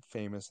why they get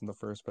famous in the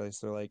first place.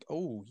 They're like,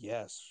 oh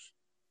yes,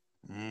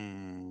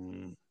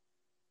 mm,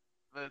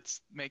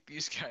 Let's make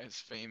these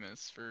guys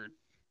famous for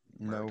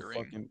no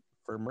murdering fucking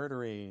for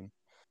murdering.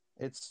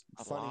 It's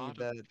a funny lot of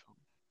that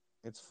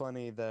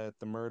people.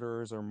 the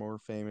murderers are more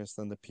famous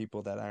than the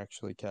people that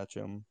actually catch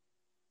them.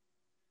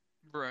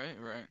 Right,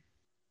 right.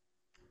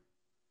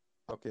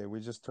 Okay, we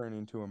just turned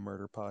into a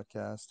murder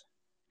podcast.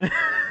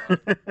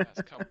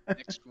 Podcast come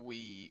next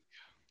week.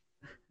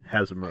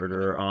 Has a I gotta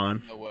murderer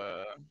on.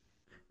 Noah.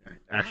 Huh?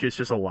 Actually, it's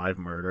just a live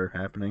murder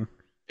happening.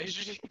 It's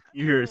just,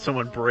 You hear Oh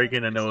someone no!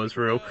 breaking a it's like Noah's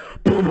room.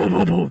 the Boom,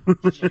 boom, boom,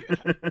 boom.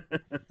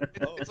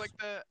 yeah. Oh, It's like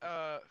the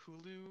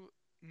Hulu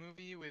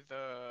movie with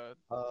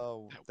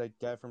oh, that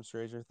guy from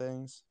Stranger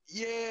Things.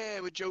 yeah,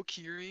 with Joe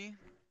Keery.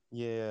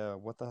 Yeah,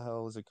 what the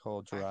hell is it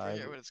called? I Drive?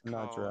 forget what it's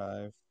Not called.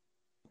 Drive.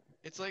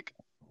 It's like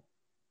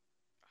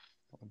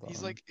Hold he's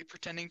on. like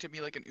pretending to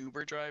be like an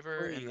Uber driver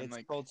Spree. and then It's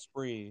like called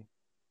Spree.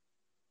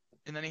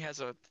 he has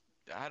a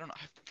I don't know.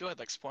 I feel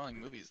like spoiling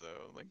movies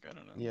though. Like I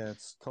don't know. Yeah,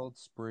 it's called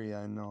Spree.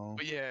 I know.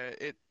 But yeah,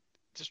 it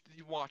just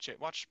you watch it.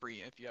 Watch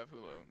Spree if you have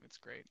Hulu. It's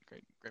great,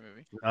 great, great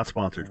movie. Not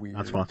sponsored. Not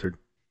Weird. sponsored.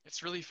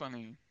 It's really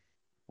funny.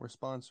 We're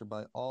sponsored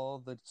by all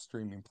the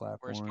streaming We're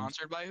platforms.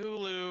 sponsored by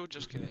Hulu.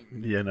 Just kidding.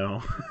 You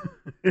know.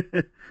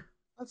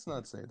 Let's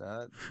not say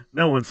that.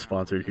 No one's No, we're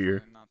sponsored here.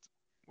 definitely not.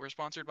 We're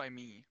sponsored by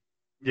me.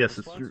 Yes,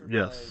 We're it's true. sponsored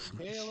Yes.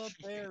 by Caleb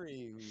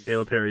Perry.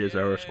 Caleb Perry is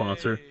our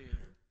sponsor. Yay!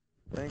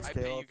 Thanks, I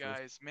pay Caleb. you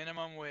guys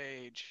minimum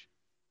wage.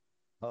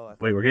 Oh, I Wait,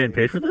 thought we're you getting paid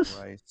paid for this?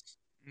 Rice.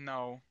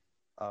 No.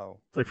 Oh.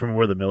 It's like from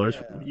where the Millers.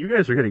 Yeah. You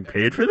guys are getting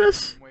paid for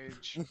this? Minimum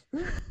wage. You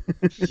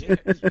Yeah.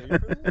 get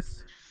paid for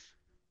this?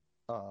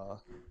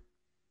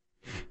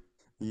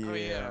 Oh Yeah.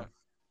 yeah.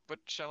 But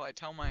shall I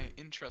tell my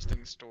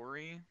interesting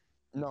story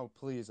No,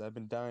 please. I've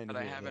been dying to that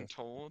I hear haven't this.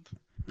 told?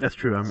 That's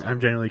true. I'm So,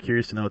 genuinely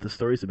curious to know what the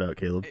story's about,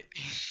 Caleb. it,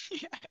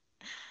 yeah.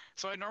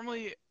 So I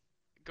normally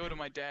go to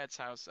my dad's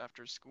house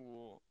after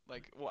school,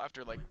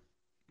 after like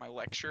my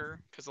lecture,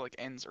 because it like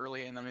ends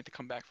early and then I have to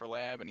come back for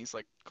lab, and he's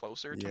like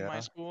closer to my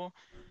Yeah. school.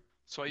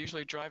 So I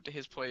usually drive to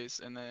his place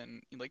and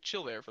then like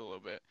chill there for a little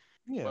bit.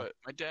 Yeah. But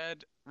my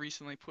dad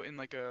recently put in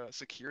like a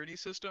security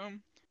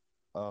system,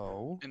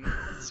 Oh. and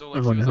so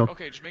like Oh he was like, no.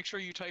 okay, just make sure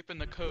you type in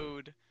the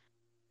code,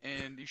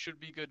 and you should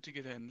be good to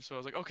get in. So I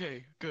was like,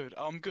 okay, good,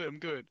 I'm good, I'm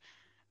good.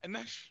 And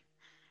then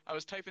I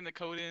was typing the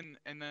code in,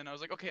 and then I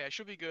was like, okay, I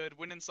should be good.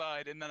 Went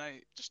inside, and then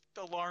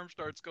the alarm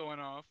starts going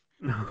off.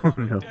 And Oh I'm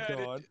like, Oh no. Dad,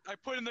 God. I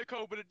put in the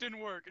code, but it didn't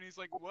work. And he's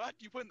like, what?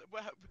 You put in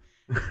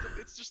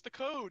it's just the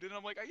code. And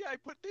I'm like, yeah, I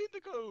put in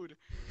the code.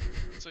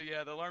 So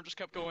yeah, the alarm just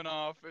kept going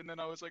off, and then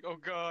I was like, oh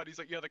God. He's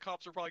like, yeah, the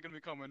cops are probably gonna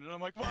be coming. And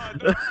I'm like, what?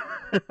 No.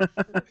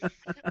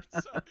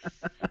 So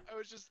I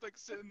was just like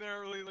sitting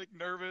there really like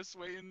nervous,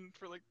 waiting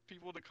for like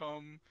people to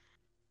come.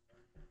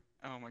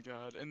 Oh my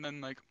God. And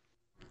then like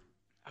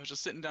I was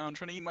just sitting down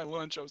trying to eat my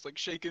lunch. I was like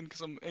shaking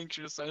because I'm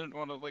anxious. I didn't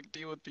want to like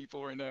deal with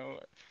people right now.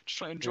 Just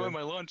trying to enjoy Yeah.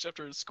 my lunch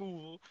after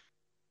school.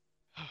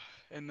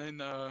 And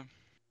then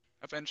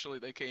eventually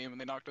they came and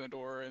they knocked on the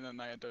door, and then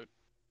I had to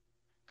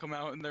come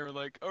out, and they were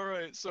like, "All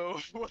right, so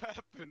what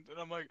happened?" And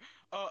I'm like,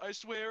 I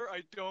swear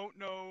I don't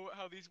know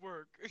how these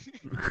work."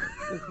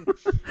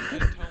 I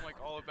had to tell them like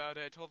all about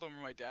it. I told them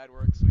where my dad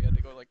works, so we had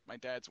to go to, like my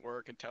dad's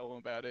work and tell him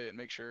about it and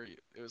make sure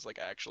it was like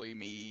actually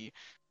me.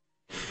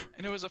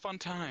 And it was a fun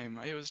time.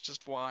 It was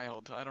just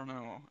wild. I don't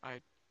know.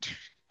 I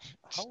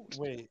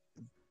Wait,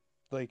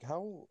 like,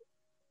 how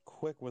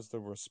quick was the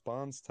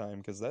response time?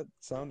 Because that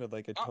sounded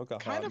like it took a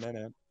kind hot of.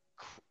 minute.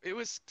 It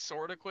was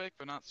sort of quick,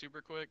 but not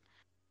super quick.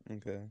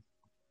 Okay.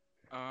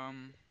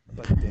 Um,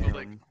 But but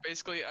like damn.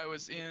 basically I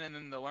was in, and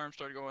then the alarm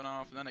started going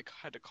off, and then I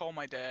had to call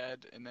my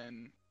dad, and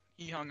then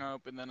he hung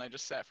up, and then I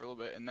just sat for a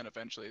little bit, and then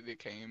eventually they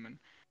came, and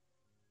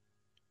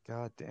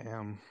God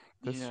damn.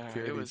 This yeah,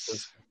 it security was.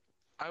 system.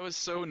 I was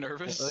so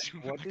nervous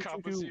Like, when what the did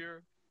you cop was do?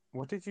 here.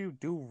 What did you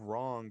do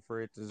wrong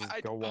for it to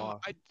just go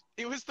off?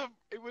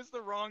 It was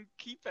the wrong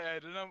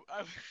keypad, and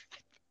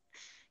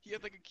he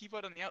had like a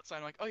keypad on the outside.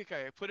 I'm like,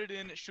 okay, I put it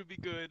in, it should be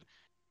good.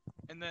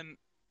 And then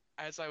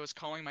as I was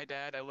calling my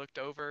dad, I looked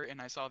over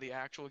and I saw the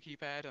actual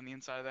keypad on the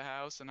inside of the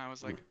house, and I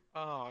was like,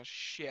 oh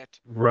shit.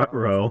 Oh,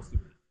 you're Rutro. supposed to.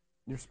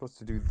 You're supposed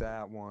to do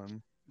that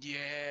one.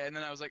 Yeah, and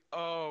then I was like,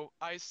 oh,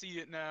 I see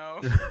it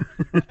now.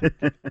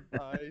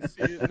 I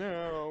see it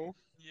now.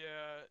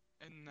 Yeah,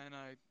 and then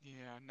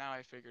now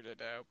I figured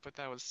it out, but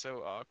that was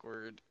so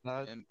awkward.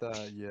 That, And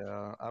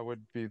yeah, I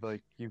would be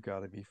like, you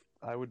gotta be.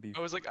 I would be I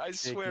was like, I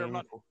swear I'm shaking.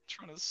 not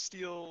trying to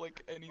steal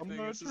like I'm anything.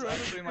 not This is trying to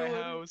actually my steal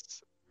any.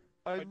 house.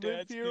 I My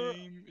live dad's here.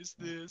 name is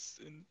this,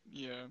 and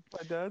yeah.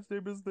 My dad's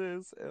name is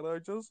this, and I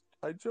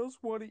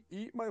just want to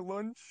eat my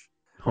lunch,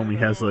 I and Homie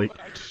has know, like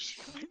I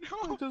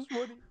I know. just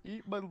want to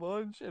eat my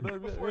lunch, and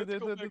Before I have to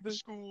go back to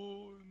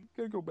school, and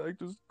gonna go back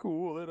to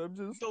school, and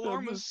the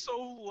I'm alarm was just so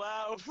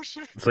loud.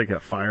 it's like a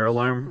fire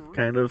alarm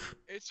kind of.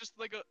 It's just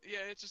like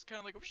it's just kind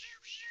of like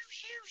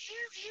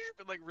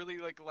but like really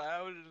like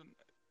loud, and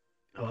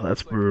Oh, I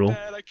that's was like, brutal.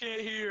 Dad, I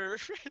can't hear.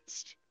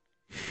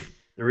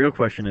 The real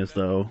question So is then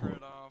I had to turn though,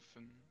 it off,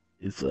 and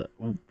is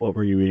what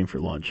were you eating for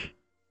lunch?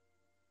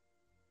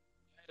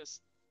 I had a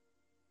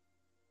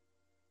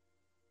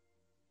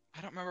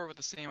I don't remember what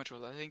the sandwich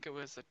was. I think it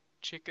was a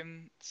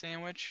chicken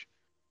sandwich,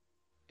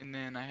 and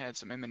then I had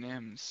some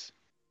M&Ms.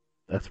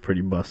 That's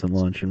pretty bussin'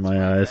 So lunch in that's my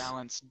my eyes.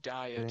 balanced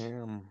diet.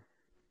 damn.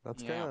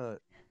 That's kind Yeah, of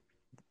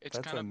it's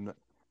that's kind of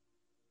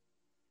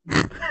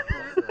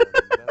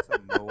that's a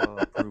Noah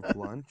approved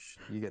lunch.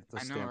 You get the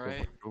I know, stamp of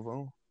right?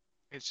 approval.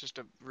 It's just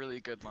a really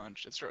good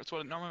lunch. It's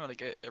what normally what I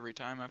get every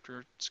time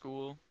after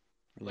school,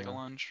 like a Yeah,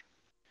 lunch.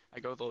 I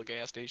go to the little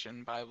gas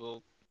station, buy a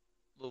little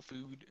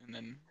food, and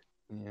then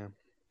yeah,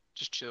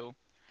 just chill.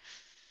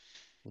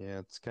 yeah.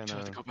 It's kind Till I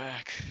have to of go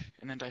back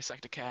and then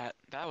dissect a cat.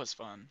 That was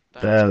fun.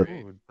 That was That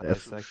great. ooh,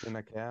 that's dissecting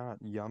a cat.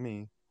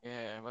 Yummy.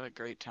 Yeah, what a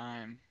great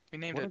time. We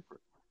named What it,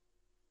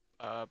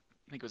 a I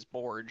think it was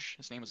Borge.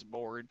 His name was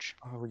Borge.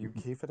 oh, you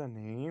gave it a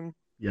name?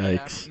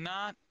 Yeah, yikes.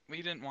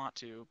 we didn't want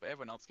to, but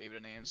everyone else gave it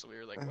a name, so we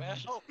were like,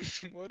 well,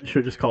 what do Should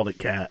we have just do? called it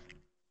cat.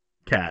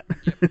 Cat.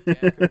 Yep,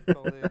 cat. Could have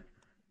called it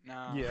No,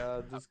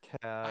 yeah, just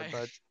cat. I,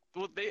 But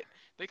well,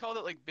 they called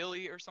it like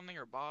Billy or something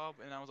or Bob,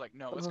 and I was like,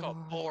 no, it's called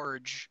uh,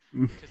 Borge,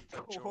 because it's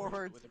like George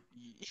but Borge. with a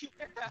B.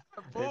 Yeah,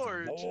 It's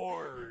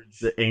Borge.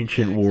 The Borge.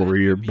 ancient Yeah, because it had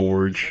to be a warrior B,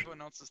 because Borge.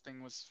 everyone else's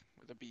thing was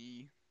with a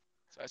B.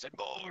 So I said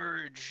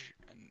Borge,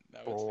 and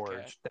that was the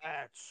cat.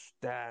 Borge.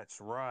 That's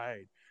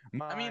right.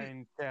 I mean,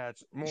 Mine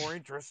cat's more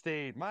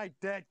interesting. My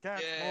dead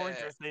cat's more yeah,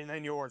 interesting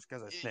than yours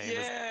because its name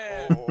is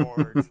yeah.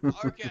 Borge.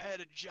 Our cat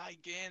had a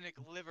gigantic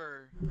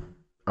liver.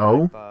 I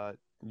Oh? thought,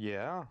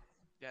 yeah.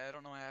 Yeah, I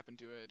don't know what happened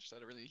to it. It just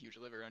had a really huge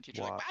liver. And the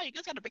teacher's like, What? "Wow, you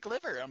guys got a big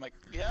liver." I'm like,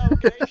 "Yeah,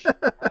 okay,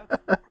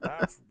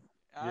 That's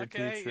your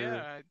okay, teacher.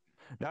 yeah."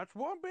 That's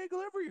one big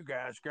liver you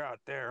guys got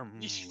there.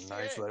 Nice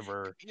Yeah,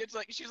 liver. it's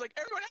like she's like,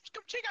 everyone else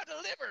come check out the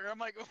liver. I'm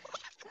like,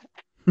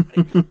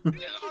 this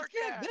is our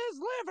Get cat. this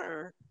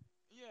liver.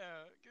 Yeah,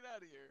 get out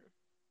of here.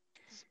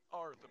 This is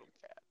our little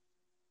cat,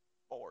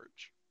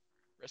 Forge.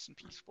 Rest in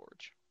peace,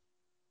 Forge.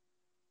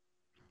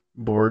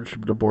 Rest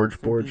in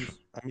Borge. peace.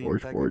 I mean,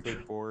 Borge, technically,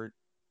 Borge.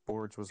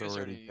 Borge was It's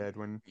already already, dead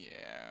when.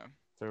 yeah.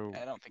 So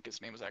I don't think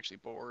his name was actually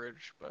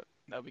Borge, but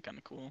that would be kind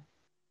of cool.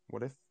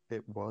 what if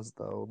it was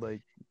though?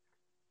 Like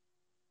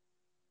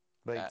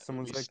That would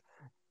someone's be. like,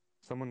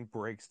 someone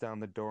breaks down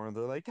the door and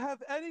they're like,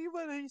 "Have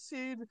anybody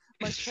seen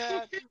my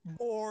cat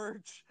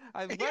Borge?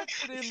 I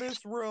left it in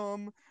this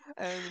room,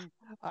 and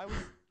I was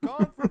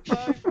gone for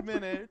 5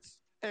 minutes,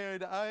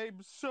 and I'm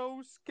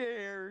so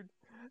scared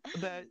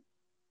that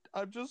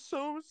I'm just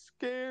so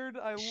scared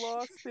I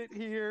lost it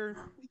here."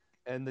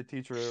 And the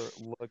teacher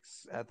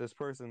looks at this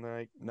person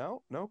like,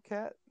 "No, no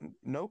cat,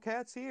 no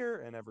cats here,"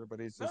 and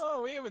everybody's just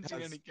No, we haven't seen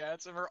has any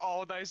cats, and we're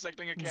all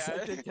dissecting a cat.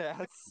 dissected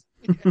cats.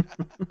 Yeah.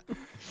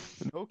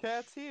 No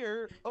cats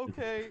here.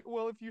 Okay,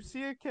 well, if you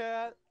see a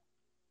cat,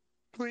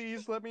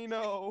 please let me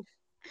know.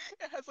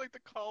 It has like the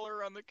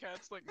collar on the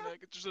cat's like neck.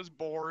 It just says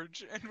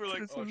Borge, and we're like,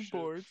 This oh is shit,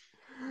 boards.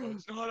 oh,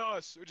 it's not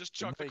us. We just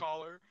And chuck the like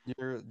collar.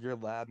 your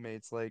lab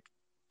mate's like,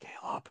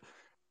 Caleb,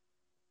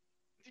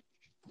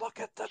 look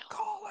at the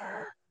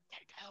collar.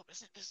 Hey, Caleb,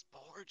 isn't this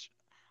Borge?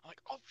 I'm like,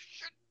 oh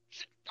shit,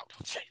 shit. No,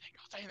 don't say anything.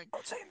 Don't say anything.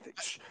 Don't say anything.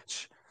 Shh,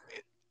 shh.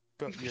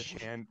 Put your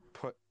hand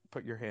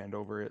put your hand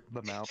over it,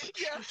 the mouth.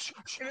 Yeah, Shh,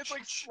 shh, and it's shh,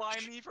 like shh, shh.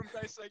 slimy from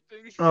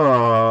dissecting.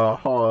 Oh,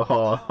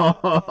 Oh.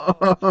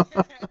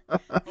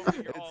 Hopefully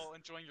you're It's all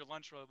enjoying your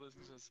lunch while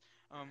listening to this.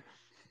 Um,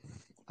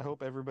 I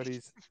hope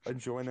everybody's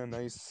enjoying a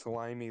nice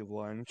slimy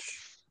lunch.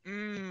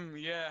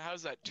 yeah.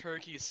 How's that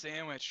turkey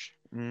sandwich?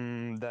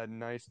 That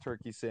nice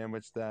turkey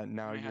sandwich that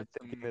now I you're had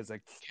thinking some is a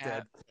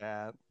cat. dead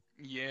cat.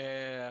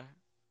 Yeah.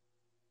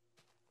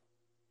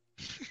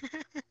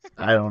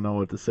 I don't know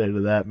what to say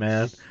to that,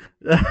 man.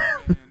 Man,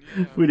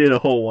 yeah. We did a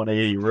whole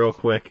 180 real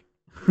quick.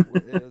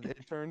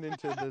 It turned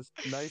into this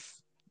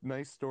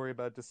nice story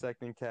about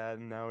dissecting cat,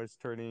 and now it's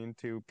turning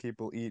into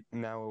people eat.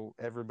 Now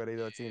everybody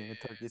that's eating a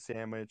turkey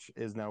sandwich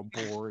is now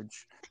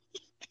Borge.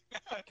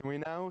 Can we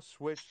now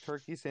switch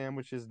turkey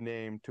sandwich's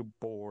name to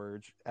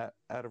Borge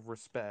out of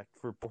respect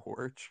for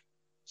Borge?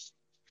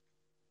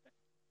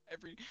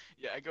 Every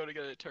I go to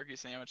get a turkey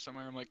sandwich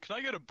somewhere. I'm like, can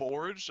I get a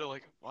Borge? They're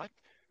like, what?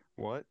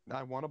 What?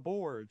 I want a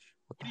Borge.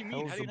 What What the do you mean?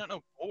 hell How is do a you not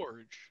know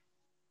Borge?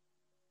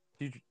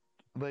 did you,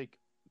 like?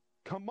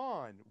 Come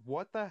on!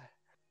 What the?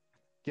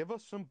 Give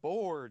us some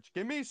Borge.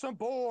 Give me some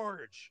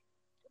Borge.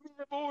 Give me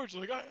the Borge.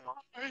 Like,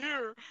 I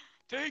here.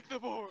 Take the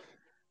Borge.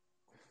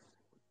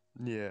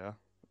 Yeah.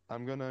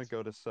 I'm gonna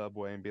go to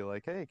Subway and be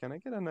like, "Hey, can I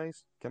get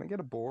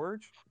a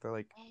Borge?" They're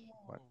like,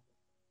 "What? Oh,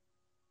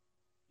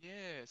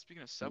 yeah.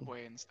 Speaking of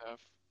Subway and stuff,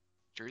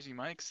 Jersey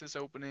Mike's is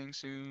opening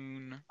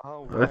soon.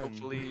 Oh, I, when?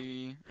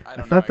 Hopefully, I I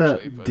don't know thought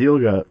actually, that but deal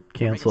got they're making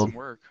canceled. some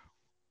work.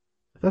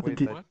 I thought the Wait,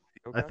 de- that What?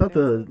 deal I got thought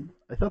the canceled?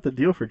 I thought the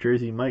deal for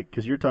Jersey Mike,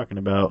 because you're talking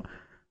about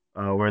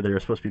where they were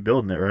supposed to be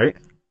building it, right?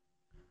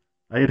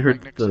 I had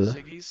heard Like that next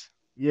to the Ziggy's?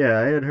 yeah,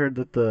 I had heard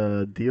that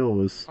the deal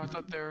was. Oh, I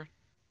thought they're.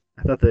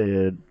 I thought they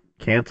had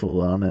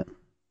canceled on it.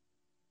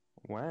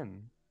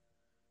 When?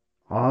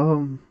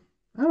 Um,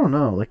 I don't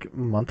know, like a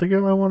month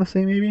ago, I want to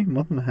say maybe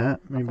month and a half, I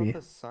thought maybe.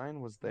 the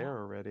sign was there What?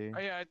 already. Oh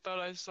yeah, I thought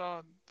I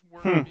saw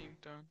work Hmm. being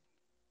done.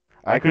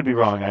 I could be Or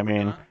wrong. should I be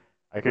mean, done.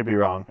 I could be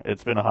wrong.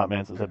 It's been a hot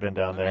man since I've been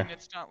down I there. mean,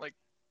 it's not like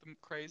the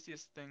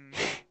craziest thing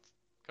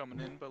coming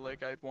in, but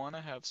like I'd want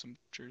to have some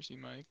Jersey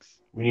Mike's.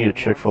 We need a Well, what's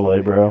the Chick-fil-A,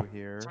 menu bro.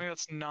 here? Something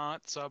that's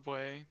not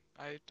Subway.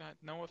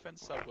 No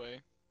offense, Subway.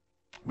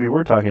 We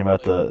were talking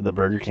about Like the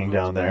Burger your King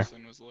down there.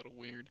 spokesperson was a little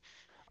weird.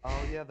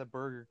 Oh yeah, the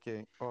Burger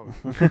King. Oh,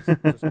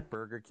 just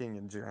Burger King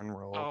in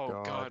general. Oh Oh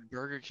God. God,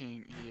 Burger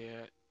King.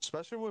 Yeah,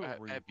 Especially where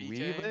at we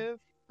BK. live.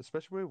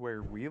 Especially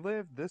where we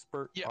live.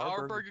 Yeah, Our our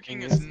Burger Burger King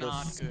King is is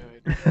not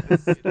good. the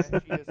It's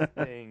sketchiest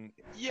thing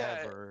yeah,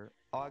 ever.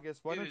 August,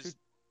 why it don't you is.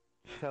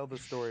 tell the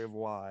story of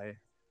why?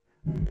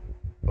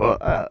 Well,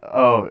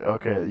 oh,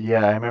 okay.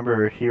 Yeah, I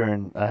remember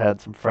hearing I had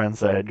some friends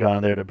that had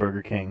gone there to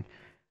Burger King,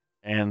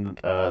 and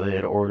they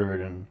had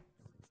ordered, and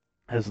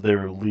as they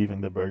were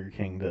leaving the Burger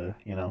King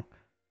to,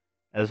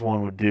 as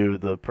one would do,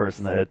 the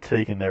person that had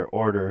taken their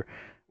order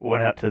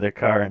went out to their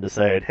car and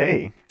decided,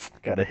 hey,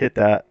 gotta hit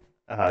that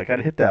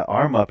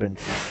arm up and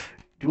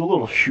do a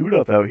little shoot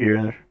up out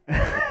here.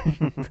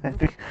 I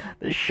think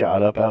they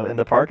shot up out in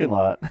the parking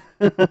lot.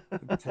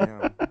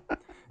 Damn.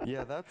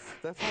 Yeah, that's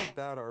how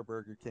bad our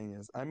Burger King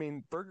is. I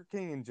mean, Burger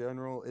King in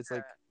general, it's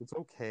like it's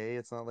okay.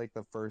 It's not like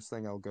the first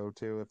thing I'll go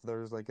to. If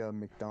there's like a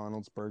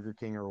McDonald's, Burger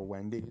King, or a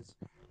Wendy's,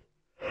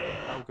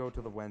 I'll go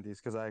to the Wendy's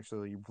because I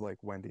actually like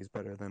Wendy's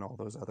better than all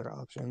those other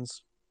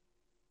options.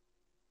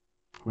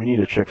 We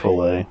need a Chick They,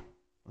 Fil A.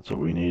 That's what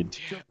we need.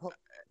 damn, Chipo-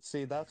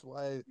 See, that's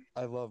why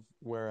I love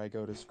where I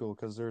go to school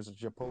because there's a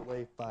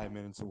Chipotle 5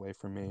 minutes away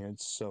from me.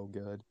 It's so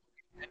good.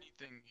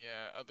 anything,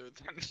 yeah, other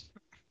than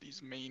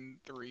these main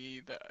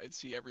three that I'd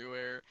see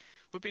everywhere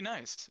would be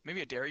nice.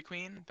 Maybe a Dairy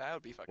Queen. That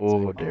would be fucking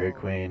sick. Oh, Dairy Oh,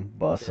 Queen,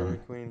 bussin'. Dairy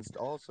Queen's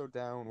also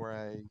down where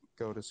I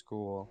go to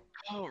school.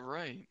 Oh,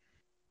 right.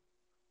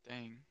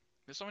 Dang.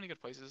 There's so many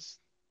good places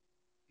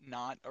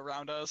not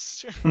around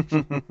us.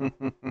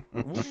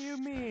 What do you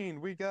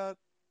mean?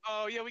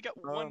 Oh, yeah, we got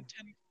Uh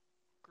 110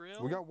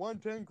 we Grill. got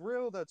 110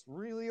 Grill that's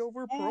really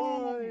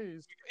Ooh.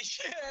 overpriced.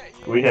 Yeah,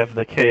 We yeah. have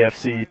the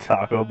KFC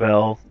I've been Taco that.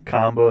 Bell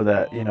combo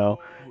that,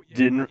 Oh, yeah,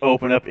 didn't yeah.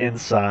 open up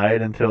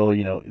inside until,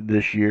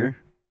 this year.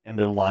 And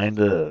the line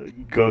to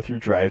go through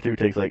drive-through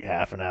takes like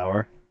half an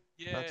hour.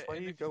 Yeah, That's why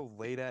and you if you go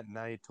late at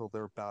night till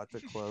they're about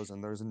to close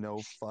and there's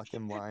no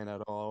fucking line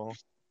at all.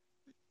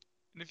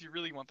 and if you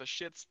really want the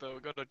shits though,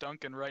 go to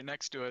Dunkin' right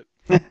next to it.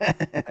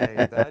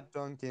 Hey, that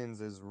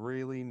Dunkin's is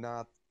really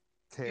not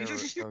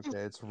Is okay,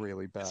 it's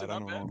really it bad. I not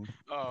don't bad? know.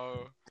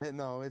 Oh,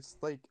 No, it's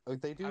like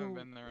they I haven't do.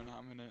 been there in a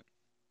hot minute.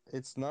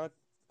 It's not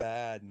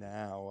bad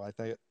now. I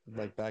think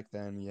like back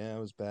then, yeah, it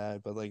was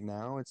bad, but like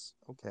now it's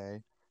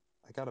okay.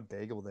 I got a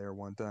bagel there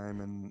one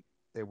time and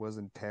it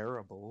wasn't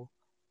terrible.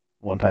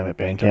 One time at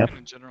I think band camp. Dunkin'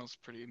 in general is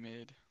pretty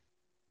mid.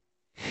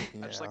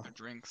 I just like Yeah. their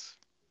drinks.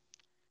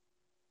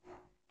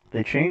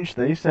 They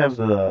used to have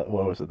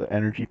what was it, the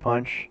energy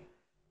punch.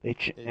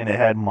 And it It's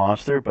had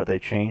Monster, but they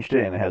changed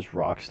it and it has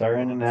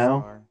Rockstar in it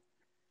now. Rockstar.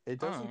 It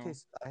doesn't Oh,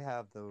 taste. I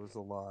have those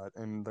a lot,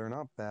 and they're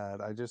not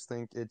bad. I just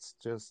think it's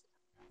just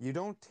you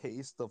don't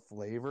taste the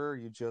flavor,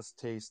 you just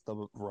taste the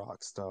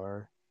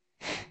Rockstar.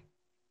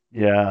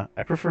 Yeah,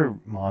 I prefer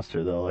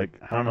Monster though. Like,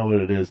 I don't know what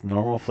it is.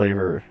 Normal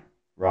flavor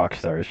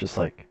Rockstar is just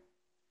like,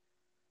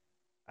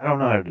 I don't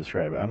know how to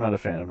describe it. I'm not a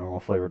fan of normal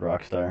flavored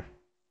Rockstar.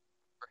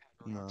 never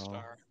had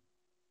No, Rockstar.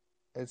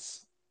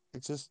 it's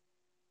it's just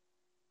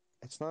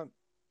it's not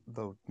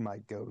the my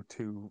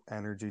go-to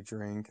energy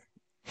drink.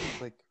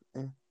 It's like,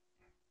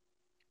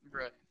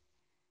 Right.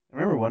 I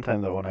remember one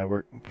time though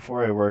when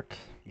before I worked,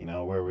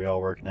 where we all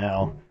work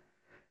now,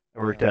 I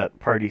worked yeah. at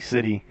Party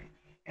City,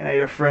 and I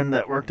had a friend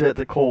that worked at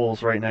the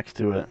Coles right next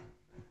to it.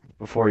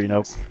 Before,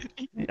 Party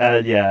City.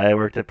 yeah, I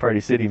worked at Party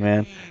City,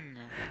 man.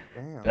 Dang.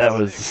 Damn, That That's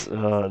sick. was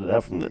cool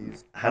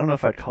cities. I don't know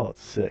if I'd call it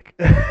sick.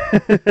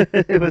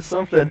 It was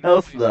something Dang, that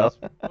else place though. was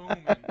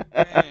booming.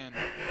 Man.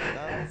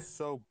 Sounds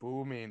so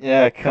booming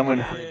Yeah,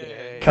 every Yeah.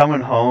 day.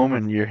 coming home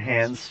and your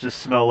hands just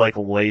smell like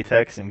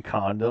latex and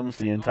condoms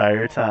the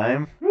entire Oh,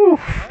 time. Whew.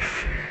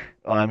 imagine.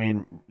 Well, I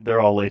mean, they're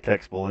all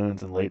latex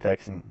balloons and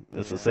latex, and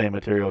it's the Yeah. same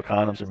material Yeah,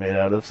 condoms are made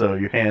out of. So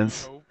your we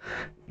hands. hope.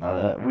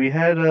 We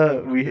had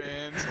we. Your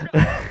hands.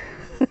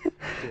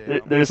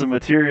 Damn. There's a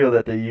material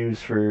that they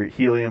use for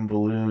helium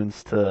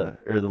balloons or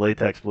the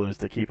latex balloons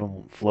to keep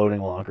them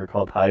floating longer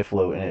called high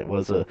float, and it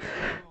was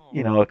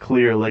Oh. a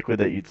clear liquid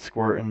that you'd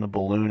squirt in the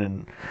balloon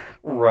and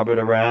rub it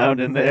around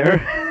in there,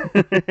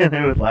 and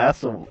it would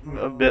last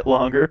a bit Oh,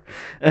 longer.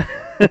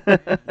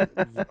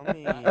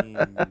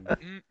 yummy.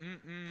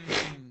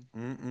 Mm-mm-mm.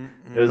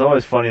 It was Mm-mm-mm.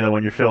 always funny though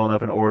when you're filling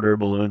up an order of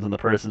balloons and the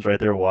person's right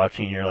there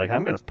watching, and you're like,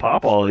 I'm gonna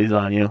pop all these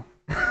on you.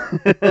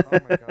 Oh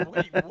my God.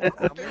 Wait, what?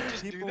 How They would many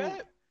just do people?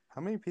 that?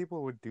 How many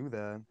people would do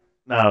that?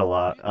 Not a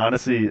lot, Really?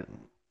 honestly.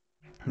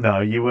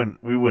 No, you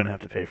wouldn't. We wouldn't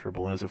have to pay for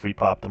balloons if we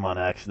popped them on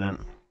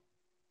accident.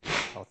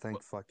 Oh, thank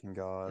What? fucking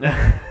God.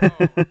 Oh.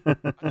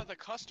 I thought the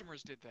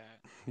customers did that.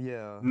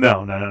 Yeah.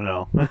 No, no,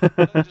 no, I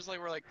thought they no. just like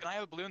were like, can I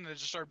have a balloon? And they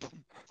just start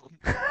boom, boom.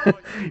 Oh,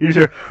 you can You do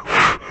hear. that.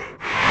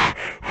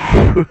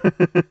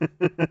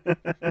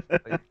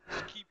 Like,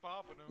 Just keep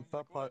popping them. I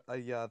Like what?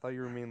 yeah, I thought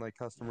you were mean like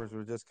customers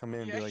would just come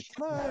in and be Yeah. like,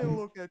 "Can I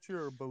look at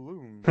your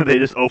balloon?" They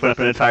just open up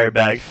an entire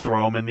bag,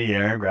 throw them in the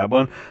air, and grab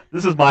one.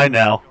 This is mine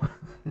now.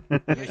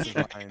 Go. Yeah, This is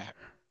yeah. mine.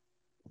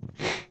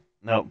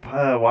 No,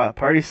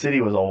 Party City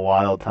was a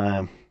wild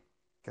time.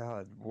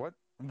 God, what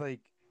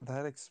like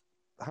that ex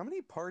how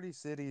many party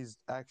cities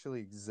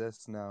actually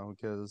exist now?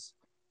 Because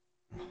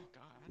Oh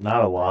God, I don't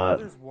Not a know. I know lot.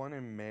 there's one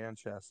in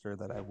Manchester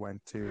that I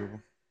went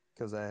to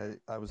because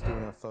I was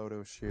doing a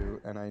photo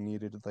shoot and I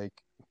needed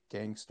like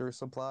gangster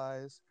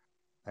supplies.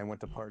 I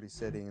went to Party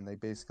City and they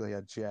basically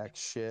had jack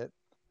shit.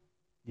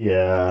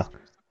 Yeah,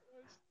 Gangster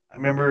supplies. I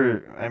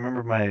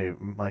remember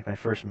my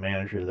first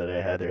manager that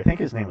I had there. I think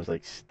his name was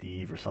like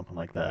Steve or something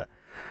like that.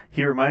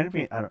 He reminded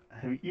me. I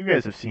don't. You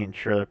guys have seen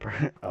Trailer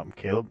Park?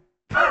 Caleb.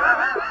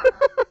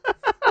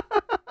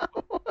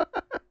 What?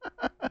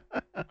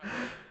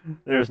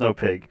 There's no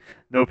pig.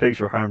 No pigs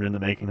were harmed in the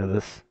making of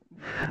this.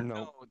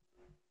 Nope.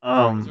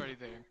 No, I was Um, already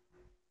there.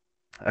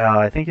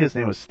 I think his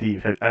name was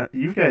Steve.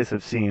 You guys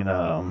have seen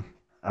Trailer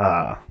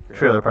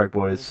Trailer Park Park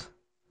Boys? Boys.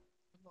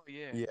 Oh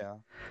yeah. Yeah.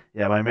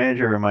 Yeah, my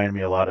manager reminded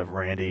me a lot of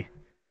Randy.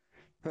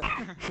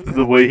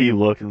 The Yeah. way he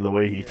looked and the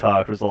way he Yeah.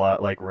 talked was a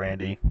lot like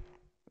Randy.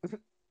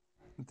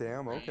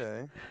 Damn, Right.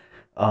 okay.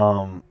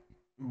 Um,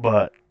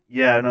 but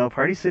yeah, no,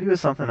 Party City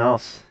was something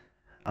else.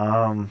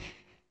 Um,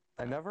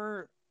 I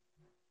never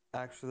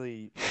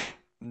actually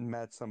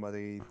met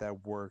somebody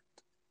that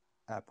worked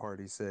at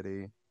Party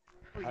City.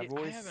 Oh yeah, I've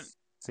I haven't. always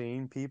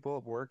seen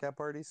people work at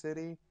Party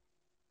City,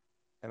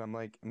 and I'm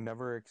like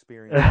never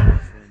experienced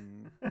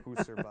person who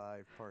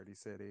survived Party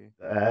City.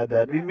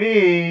 That'd be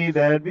me.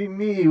 That'd be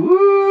me.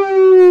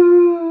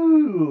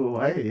 Woo!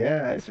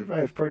 I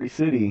survived Party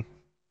City.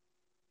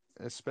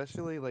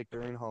 Especially like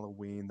during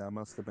Halloween, that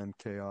must have been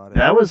chaotic.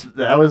 That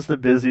was the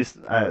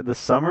busiest. The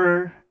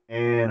summer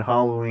and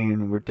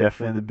Halloween were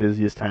definitely the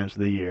busiest times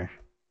of the year.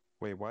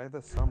 Wait, why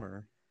the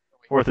summer?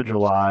 Wait, Fourth of which time?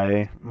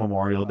 July,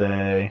 Memorial Oh,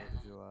 Day, 4th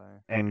of July.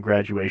 and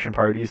graduation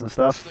parties and Just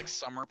stuff. like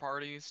summer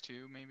parties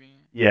too, maybe.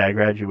 Yeah,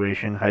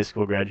 graduation, high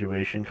school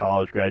graduation,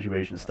 college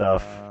graduation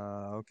stuff.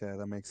 Okay,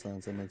 that makes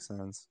sense. That makes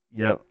sense.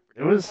 Yep.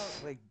 It What about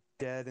was. like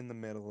dead in the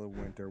middle of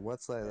winter?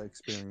 What's that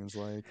experience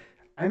like?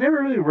 I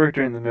never really worked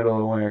during the middle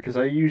of winter because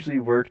I usually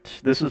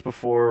worked. This was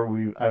before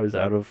I was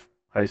out of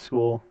high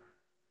school,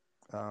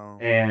 Oh,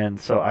 and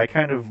so I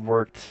kind of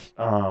worked.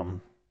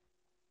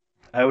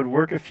 I would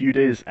work a few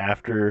days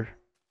after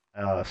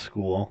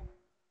school.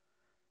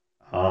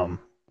 Um,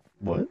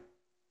 what?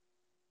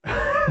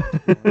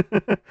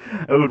 okay.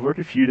 I would work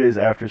a few days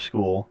after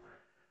school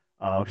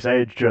because I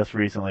had just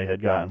recently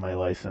had gotten my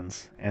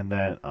license, and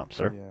then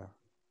sir, Yeah.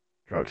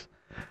 drugs.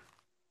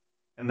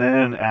 And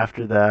then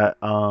after that,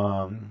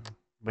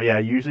 but yeah,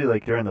 usually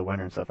like during the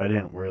winter and stuff, I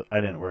didn't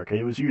work.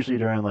 It was usually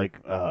during like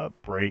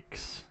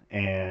breaks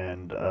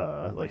and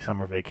like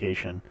summer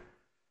vacation.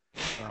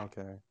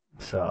 Okay.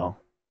 So,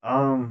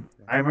 Okay.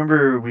 I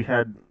remember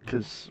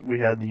because we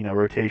had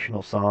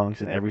rotational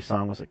songs and every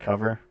song was a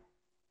cover,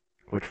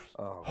 which was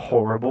Oh God,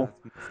 horrible.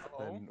 that must have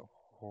Oh. been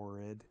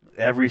horrid.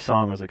 Every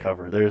song was a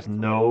cover. There's That's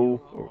why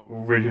no Oh.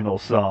 original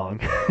song.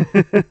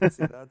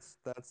 see that's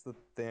the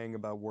thing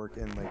about work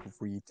in like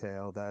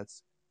retail.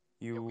 That's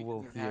Yeah, you we didn't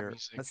will even have hear,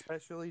 music.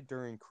 especially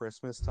during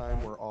Christmas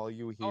time, where all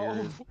you hear Oh.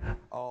 is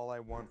 "All I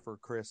Want for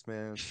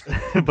Christmas."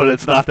 But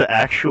it's not the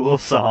actual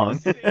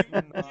song. It's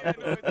Sing. not Yeah,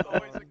 the no, it's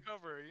always a song.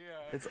 cover. Yeah.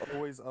 It's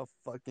always a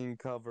fucking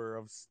cover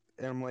of.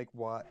 And I'm like,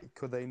 why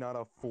could they not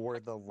Like,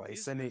 afford the what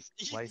is this?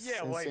 Yeah, like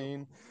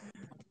licensing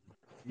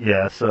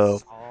Yeah, of the so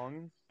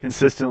song?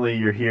 consistently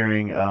you're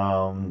hearing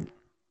the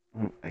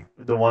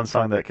one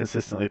song that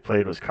consistently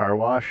played was Car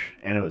Wash,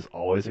 and it was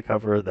always a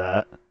cover of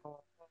that. Oh,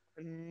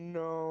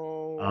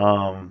 no.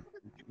 Um,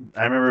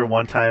 I remember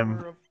one time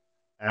Cover of.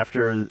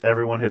 after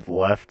everyone had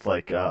left,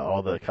 like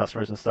all the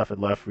customers and stuff had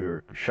left, we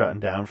were shutting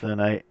down for the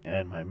night,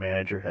 and my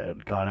manager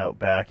had gone out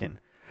back and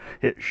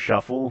hit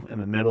shuffle in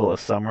the middle of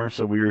summer,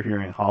 so we were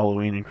hearing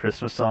Halloween and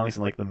Christmas songs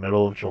in like the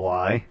middle of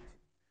July.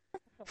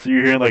 So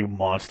you're hearing like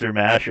Monster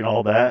Mash and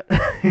all that.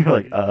 You're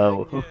like, heck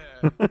oh. yeah.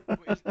 Wait,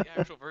 is it the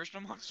actual version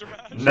of Monster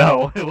Mash?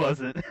 No, it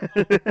wasn't. Oh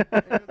It's my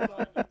a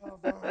god.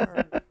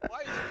 cover.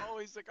 Why is it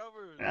always the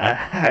covers?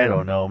 I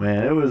don't know,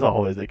 man. It was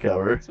always a It's a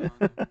cover. great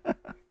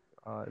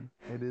song.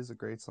 It is a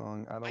great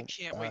song. I I don't.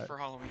 can't wait for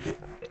Halloween.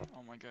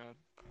 Oh my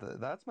god.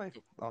 That's my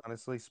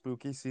honestly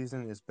spooky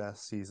season is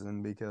best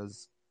season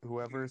because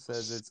whoever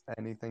says Yes. it's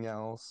anything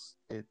else,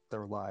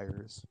 they're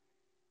liars.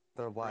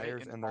 They're Right?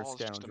 liars And and they're fall is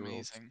just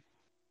scoundrels. amazing.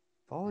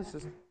 Fall is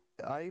just.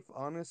 I've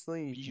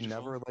honestly Beautiful.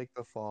 never liked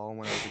the fall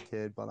when I was a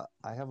kid, but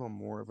I have a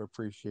more of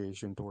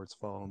appreciation towards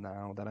fall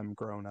now that I'm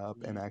grown up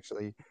and Mm.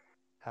 actually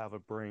have a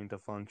brain to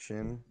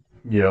function.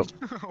 Yep.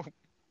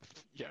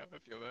 Yeah, I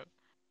feel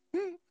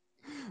that.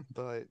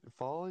 But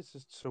fall is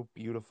just so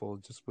beautiful.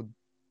 Just with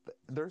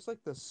there's like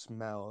the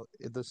smell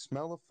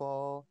of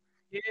fall.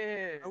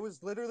 Yeah. I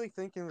was literally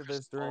thinking of Crisp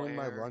this fall during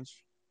my air.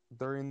 lunch,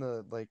 during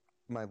the like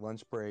my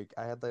lunch break.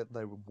 I had that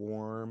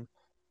warm,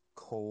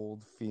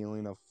 cold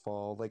feeling of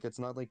fall. Like it's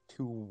not like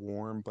too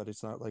warm, but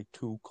it's not like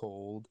too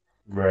cold.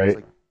 It's Right.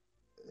 like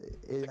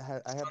It's it like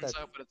had. the I had sun's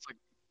that. out, but it's like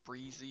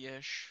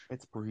breezy-ish.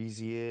 It's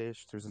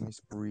breezy-ish. There's a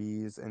nice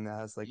breeze, and it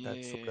has like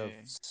that sort of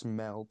Yeah.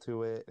 smell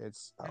to it.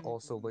 It's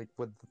also Mhm. like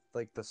with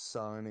like the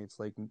sun. It's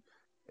like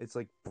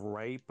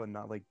bright, but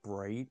not like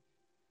bright.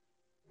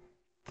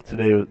 It has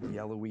Today, that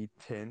yellowy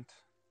tint.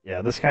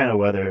 yeah, this kind of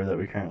weather that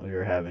we currently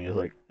are having is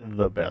like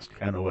the best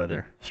kind of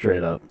weather,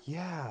 straight up.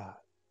 Yeah,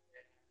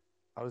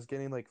 I was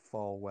getting like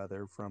fall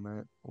weather from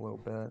it a little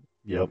bit,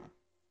 Yep.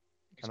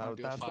 Makes me want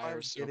to build that's why I was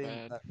fires so getting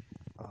bad. that.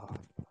 Oh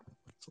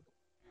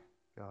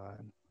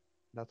God,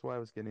 that's why I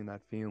was getting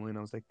that feeling.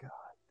 I was like, God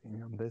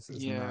damn, this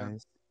is Yeah.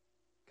 nice.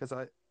 Because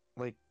I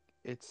like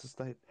it's just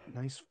that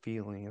nice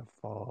feeling of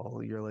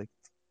fall. You're like,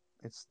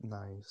 it's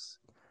nice,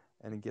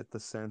 and you get the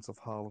sense of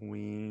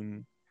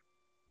Halloween.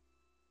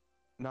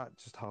 Not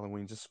just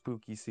Halloween, just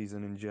spooky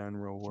season in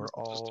general. We're Just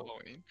all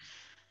Halloween.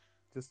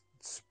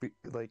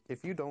 like,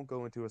 if you don't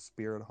go into a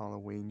spirit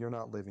Halloween, you're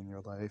not living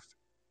your life.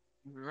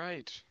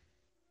 Right.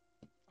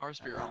 Our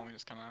spirit Halloween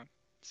is kind of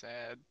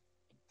sad.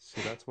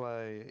 See, that's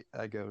why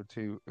I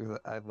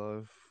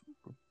love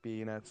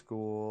being at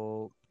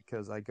school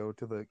because I go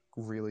to the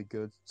really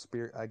good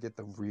spirit. I get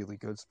the really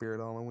good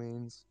spirit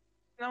Halloweens.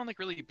 Not like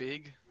really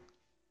big.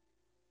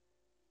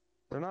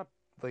 They're not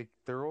like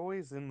they're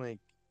always in like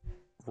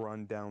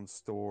rundown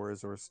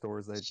stores or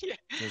stores that Yeah.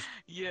 just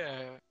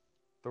Yeah.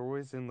 they're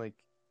always in like,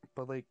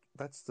 but like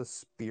that's the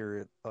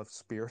spirit of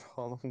spirit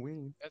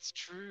Halloween. That's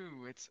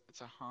true. It's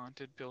a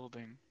haunted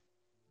building.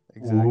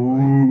 Exactly.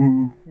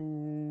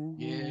 Ooh.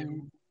 Yeah.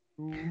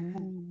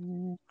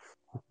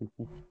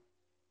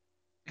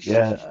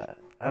 Yeah,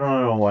 I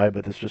don't know why,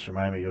 but this just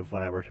reminded me of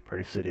when I worked at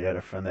Party City. I had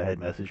a friend that had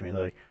messaged me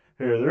like,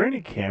 "Hey, are there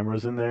any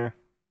cameras in there?"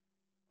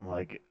 I'm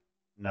like,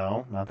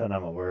 "No, not that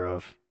I'm aware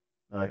of."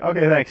 They're like,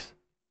 "Okay, thanks."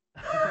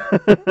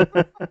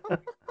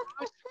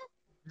 What?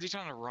 Is he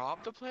trying to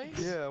rob the place?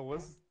 Yeah,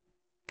 was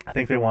I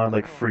think they wanted I don't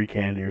like know. free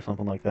candy or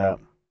something like that.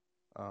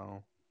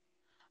 Oh,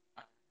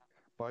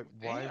 Uh,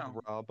 why Damn.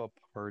 rob a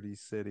party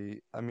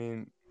city? I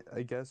mean,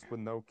 I guess with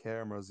no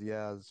cameras,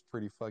 yeah, it's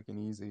pretty fucking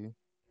easy.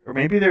 Or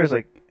maybe there's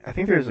like, I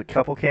think there's a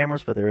couple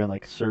cameras, but they're in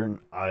like certain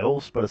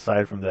aisles. But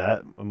aside from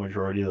that, a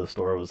majority of the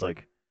store was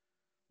like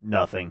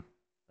nothing,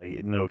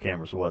 like no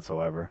cameras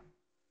whatsoever.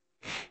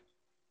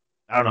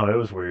 I don't know. It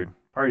was weird.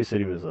 Party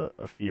City was a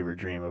fever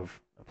dream of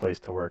a place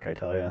to work. I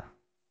tell you.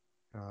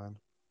 God,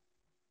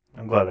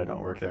 I'm glad I I'm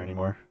don't work there working.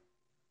 anymore.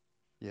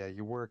 Yeah,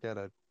 you work at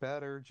a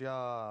better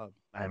job.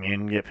 I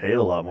mean, get paid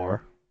a lot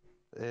more.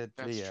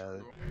 That's Yeah,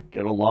 true.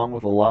 Get along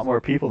with a lot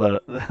more people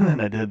that than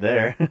I did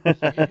there.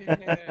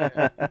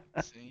 Yeah.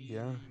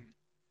 yeah, Same.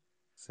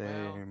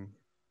 Well, same.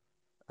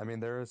 I mean,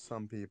 there are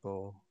some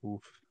people who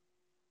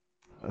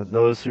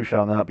Those who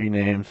shall not be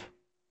named.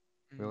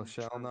 will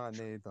shall true, not true.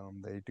 name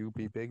them. They do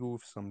be big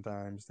oofs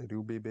sometimes. They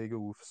do be big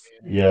oofs.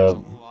 Yeah, there's Yeah, a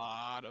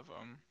lot of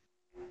them.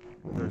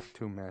 There's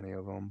too many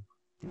of them.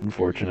 Too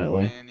unfortunately,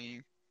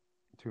 many.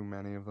 Too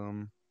many of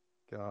them.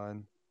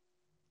 God,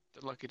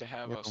 They're lucky to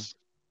have you know, us.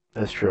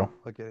 that's true.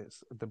 look at it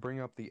to bring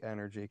up the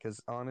energy.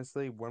 Because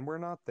honestly, when we're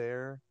not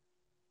there,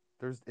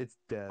 it's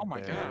Oh dead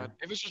my God. there.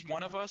 If it's just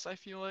one of us, I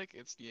feel like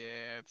it's.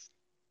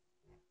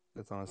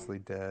 It's honestly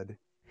dead.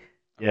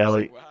 I'm gonna Yeah, say,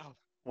 like wow.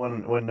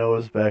 when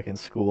Noah's back in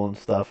school and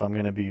stuff, I'm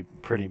gonna be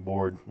pretty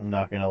bored. I'm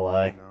not gonna I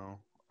lie. know.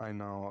 I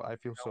know. I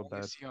feel I so only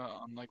bad. see you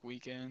on like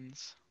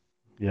weekends.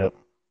 Yep.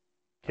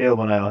 I Caleb know.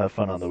 and I will have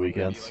fun on the It's Or maybe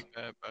weekends. like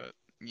that, but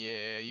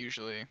yeah,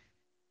 usually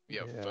we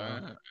have yeah.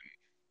 fun.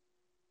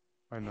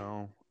 I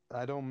know.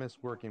 I don't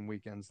miss working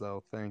weekends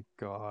though. Thank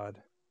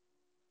God.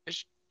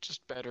 It's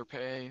just better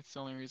pay. It's the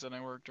only reason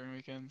I work during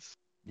weekends.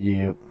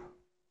 Yep.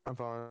 I've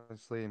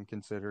honestly am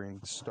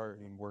considering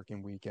starting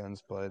working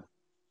weekends, but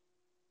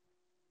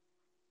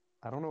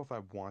I don't know if I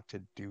want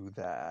to do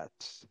that.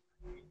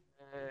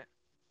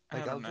 I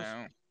Like don't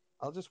know.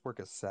 I'll just work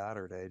a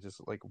Saturday,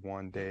 just like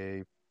one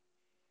day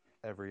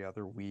every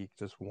other week,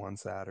 just one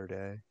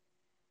Saturday.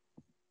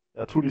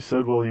 That's what he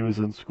said while he was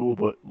in school,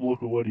 but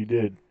look at what he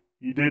did.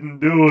 He didn't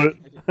do it.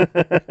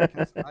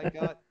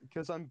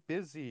 Because I'm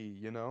busy,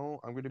 you know?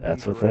 I'm gonna be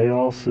That's what they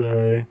all directing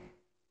say.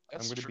 I'm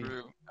That's gonna be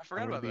true. I I'm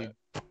forgot gonna about be that.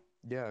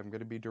 yeah, I'm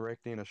gonna be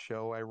directing a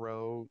show I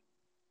wrote.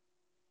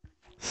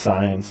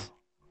 Signs.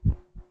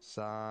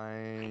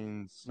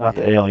 Signs, Not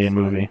the Alien yes.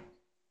 movie.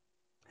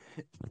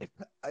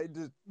 I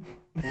just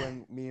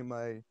when me and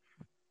my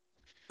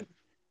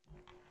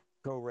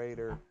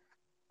co-writer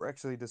were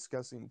actually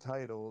discussing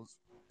titles,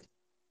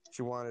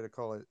 she wanted to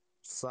call it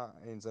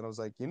Signs, and I was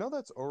like, you know,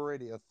 that's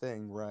already a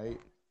thing, right?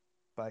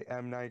 By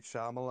M. Night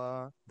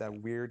Shyamalan,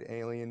 that weird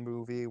alien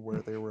movie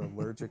where they were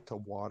allergic to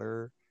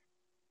water.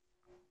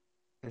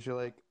 And she's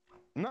like,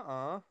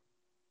 nuh-uh.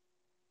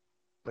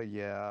 But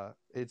yeah,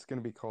 it's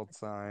gonna be called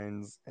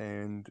Signs,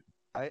 and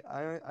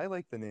I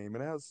like the name.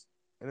 It has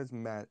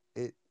Matt.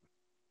 It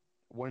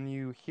when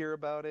you hear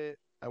about it,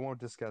 I won't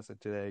discuss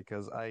it today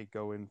because I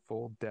go in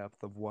full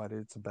depth of what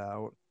it's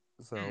about.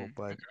 So,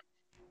 but Okay.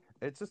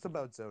 it's just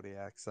about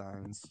zodiac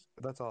signs.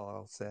 That's all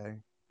I'll say.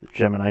 The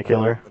Gemini Not Killer.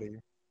 everybody.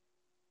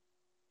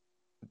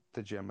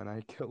 The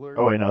Gemini Oh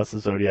killer. wait, no, it's the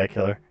Zodiac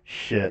Killer.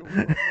 Shit.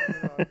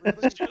 No,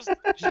 really? Show us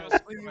No,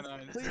 the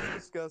Geminis. please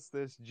discuss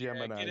this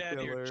Yeah, get Gemini out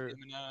of here, killer.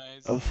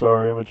 I'm Geminis.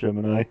 sorry, I'm a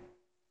Gemini.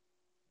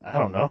 I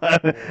don't know.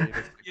 Wait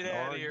a Get second.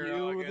 out of Are here,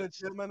 you the August.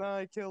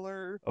 Gemini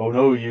killer? Oh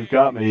no, you've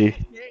got me.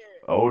 Yeah.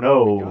 Oh We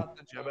no. got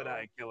the Oh,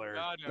 Gemini killer.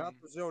 got Not him.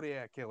 the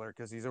Zodiac killer,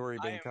 because he's already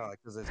I been am. caught,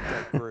 because it's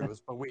Ted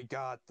Cruz. But we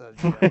got the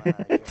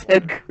Gemini Ted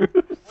killer.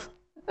 Cruz.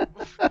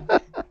 What?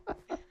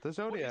 The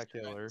What is Zodiac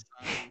your killer. guys'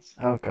 signs?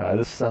 Oh god,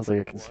 this sounds like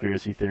a What?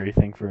 conspiracy theory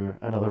thing for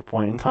another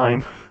point in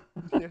time.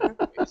 Yeah. What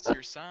is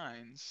your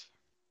signs?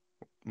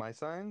 My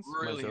signs? My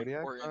Really Zodiac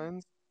important.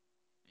 signs?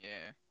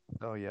 Yeah.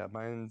 Oh yeah,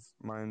 mine's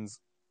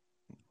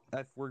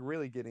if we're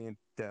really getting in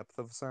depth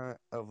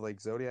of like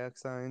zodiac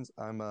signs,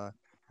 I'm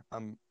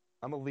I'm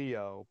a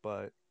Leo,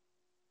 but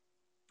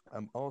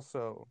I'm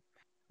also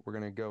we're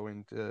gonna go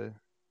into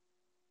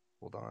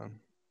hold on,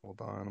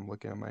 hold on, I'm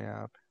looking at my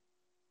app.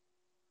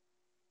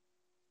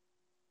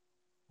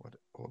 What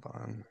hold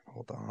on,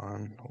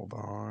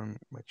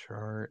 my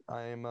chart.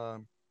 I'm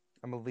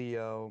a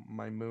Leo,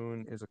 my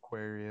moon is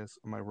Aquarius,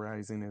 my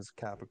rising is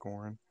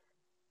Capricorn.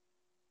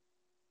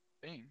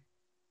 Dang.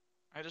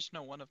 I just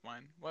know one of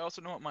mine. Well, I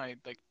also know what my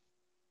like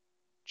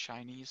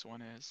Chinese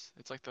one is.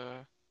 It's like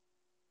the.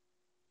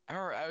 I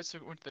remember I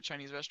went to the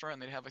Chinese restaurant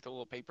and they'd have like the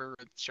little paper.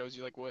 It shows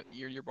you like what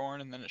year you're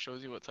born and then it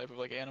shows you what type of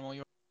like animal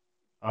you are.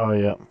 Oh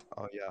yeah.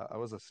 Oh yeah, I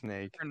was a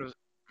snake.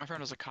 My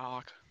friend was a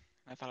cock.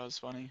 I thought it was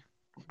funny.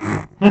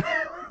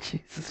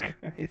 Jesus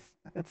Christ.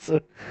 That's so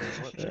Wait,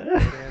 what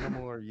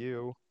animal are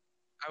you?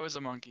 I was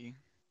a monkey.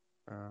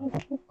 Uh,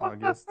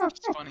 August. Which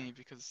is funny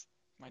because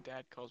My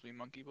dad calls me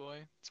Monkey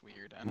Boy. It's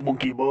weird. I don't know.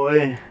 Monkey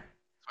boy.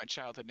 It's my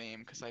childhood name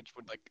because I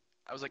would like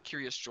I was like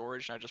Curious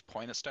George and I just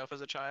point at stuff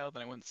as a child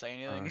and I wouldn't say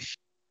anything.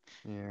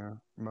 Uh, yeah.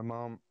 My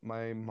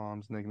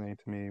mom's nickname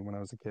to me when I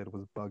was a kid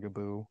was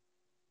Bugaboo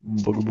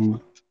Bugaboo.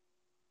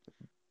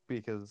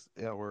 because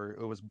yeah, or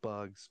it was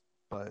bugs,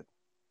 but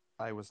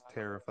I was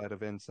terrified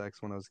of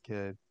insects when I was a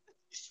kid.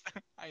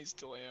 I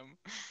still am.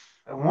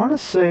 I want to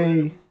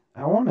say.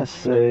 I want to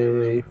Even if they're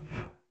say.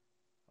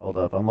 Hold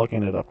up, I'm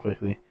looking it up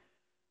quickly.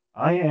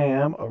 I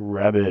am a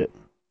rabbit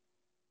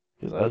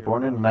because I was You're a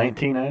born in rabbit.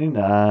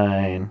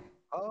 1999.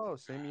 Oh,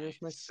 same year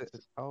as my si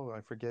Oh,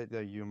 I forget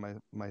that you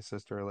and my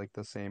sister are like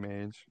the same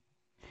age.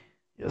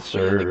 Yes, Oh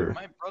yeah, I think sir.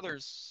 my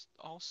brother's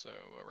also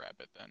a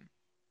rabbit then.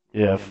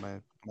 Yeah, Yeah,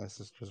 my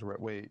sister's right.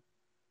 Wait,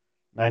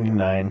 yeah,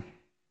 99.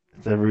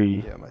 It's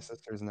every. yeah, my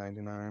sister's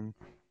 99,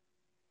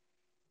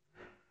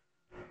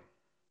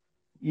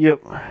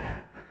 Yep.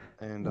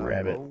 and I'm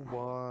Rabbit.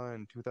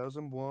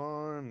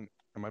 2001,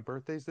 and my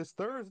birthday's this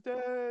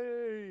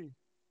Thursday.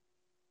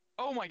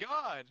 Oh my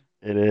God!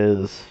 It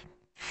is.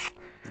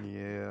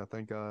 Yeah,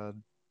 thank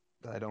God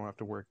I don't have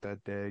to work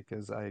that day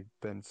because I've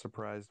been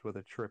surprised with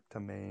a trip to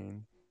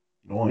Maine.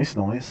 Nice,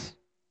 nice.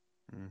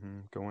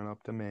 Going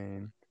up to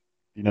Maine.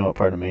 You know what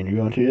part of Maine you're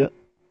going to yet?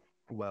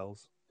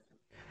 Wells.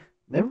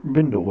 Never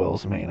been to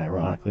Wells, Maine,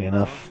 ironically It's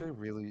enough.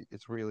 actually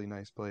it's really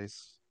nice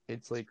place.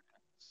 It's like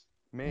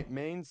Maine.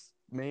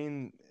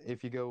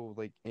 If you go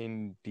like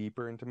in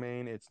deeper into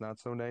Maine, it's not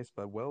so nice.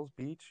 But Wells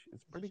Beach,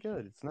 it's pretty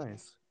good. It's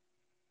nice.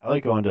 I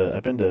like going to.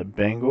 I've been to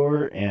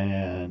Bangor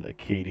and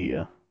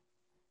Acadia.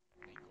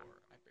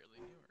 Bangor, I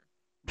barely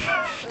knew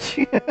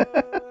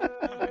her.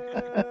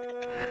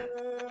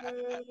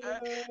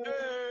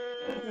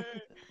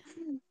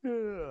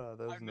 Yeah,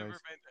 that was I've never nice.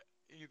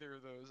 been to either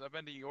of those. I've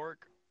been to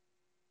York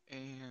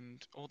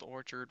and Old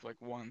Orchard like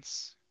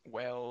once,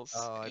 Wells,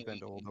 Oh, I've been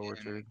to Old and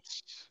Orchard.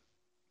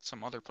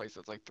 some other place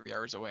that's like 3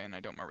 hours away, and I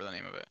don't remember the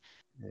name of it.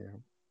 Yeah,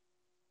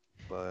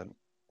 but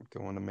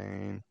going to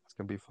Maine, it's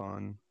gonna be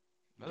fun.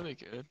 That'll be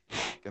good. I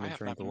Gonna have not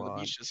drink a been to the lot.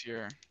 beach this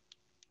year.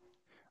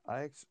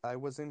 I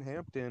was in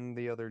Hampton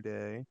the other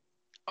day.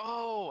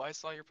 Oh, I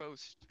saw your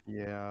post.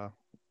 Yeah,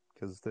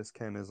 because this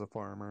Ken is a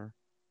farmer.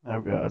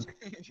 Oh God.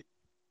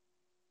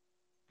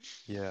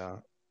 Yeah,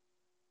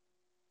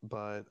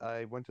 but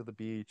I went to the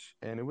beach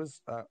and it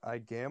was I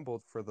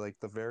gambled for like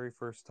the very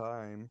first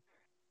time.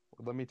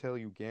 Let me tell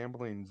you,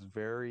 gambling's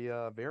very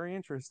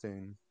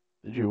interesting.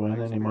 Did you I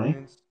win any money?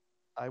 experienced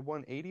I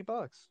won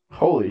 $80.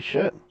 Holy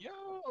shit.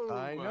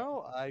 I Yo,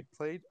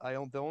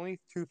 know. The only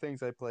two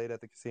things I played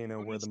at the casino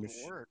who were needs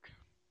to work?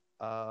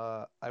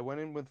 I went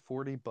in with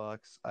 $40.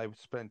 I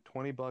spent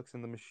 $20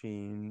 in the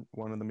machine,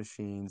 one of the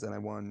machines, and I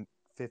won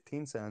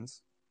 15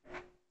 cents.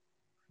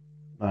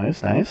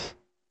 Nice, nice.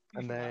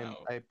 And then Wow.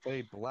 I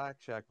played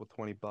blackjack with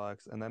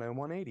 $20 and then I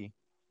won 80.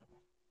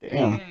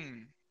 Damn.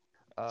 Dang.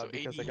 So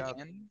Because I 80 got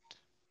and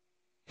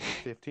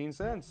 15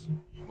 cents.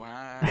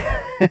 wow.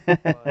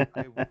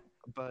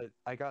 But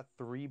I got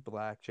three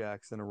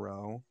blackjacks in a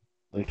row.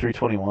 Like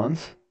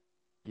 321s?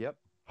 Yep.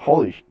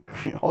 Holy,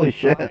 holy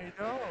shit. I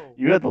know.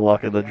 You had the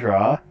luck of the Yeah,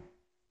 draw.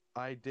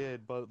 I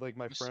did, but like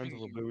I'm assuming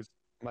you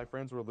my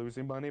friends were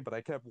losing money, but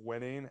I kept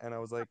winning and I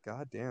was like,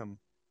 God damn.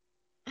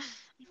 I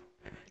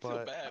feel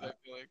But bad. I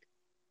feel like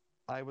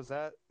I was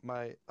at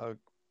my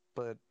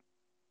but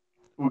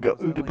I Ooga,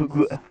 was at ooga, like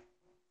booga.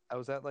 I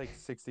was at like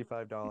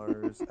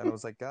 $65 and I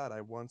was like, God,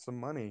 I won some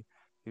money.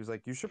 He was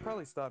like, you should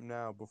probably stop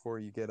now before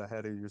you get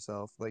ahead of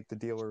yourself. Like the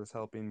dealer was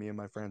helping me and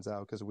my friends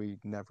out because we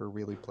never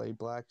really played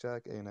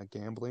blackjack in a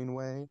gambling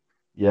way.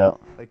 Yeah.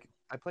 Like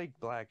I played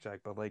blackjack,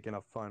 but like in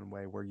a fun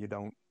way where you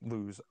don't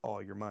lose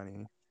all your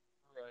money.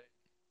 right.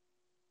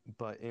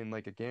 But in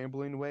like a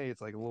gambling way,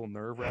 it's like a little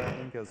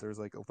nerve-wracking because there's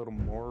like a little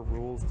more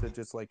rules to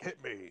just like hit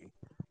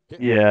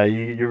Yeah, me.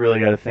 you really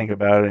got to think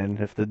about it and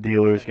if the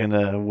dealer's Exactly. going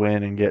to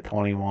win and get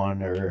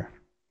 21 or.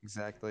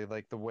 Exactly.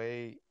 Like the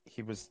way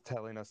he was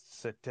telling us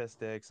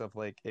statistics of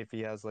like if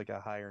he has like a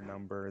higher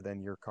number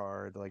than your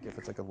card, like if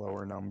it's like a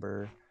lower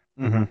number,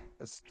 Hmm.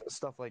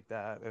 stuff like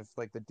that. If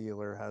like the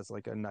dealer has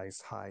like a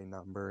nice high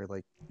number,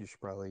 like you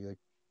should probably like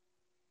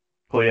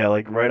Well, yeah,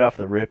 like right off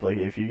the rip, like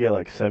if you get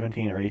like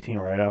 17 or 18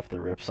 right off the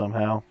rip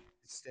somehow,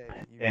 stay.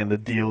 and the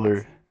You should probably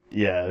dealer,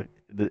 yeah,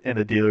 and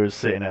the dealer is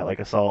sitting at like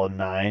a solid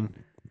 9,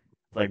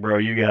 like, bro,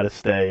 you got to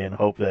stay and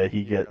hope that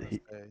you gotta stay.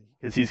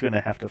 because he's going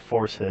to have to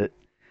force hit.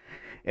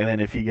 And then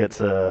if he gets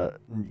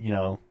you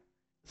know,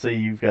 say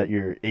you've got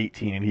your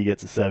 18 and he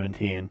gets a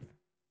 17,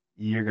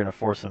 you're going to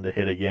force him to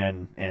hit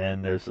again,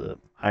 and there's a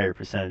higher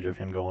percentage of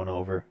him going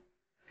over.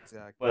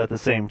 But at Exactly. the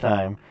same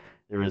time,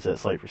 there is that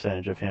slight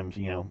percentage of him,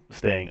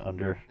 staying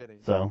under. Hitting,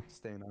 So,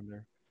 staying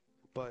under.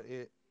 But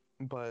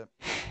but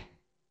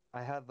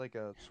I had like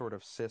a sort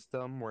of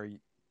system where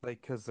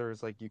like because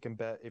there's like you can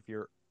bet if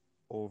you're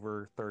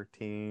over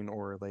 13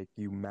 or like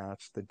you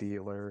match the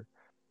dealer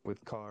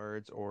with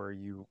cards or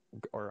you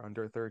are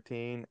under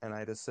 13 and I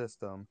had a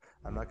system.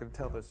 I'm not going to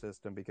tell the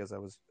system because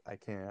I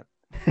can't.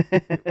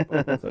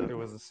 But it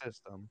was a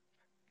system.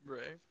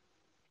 Right.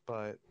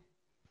 But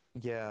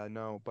Yeah,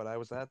 no, but I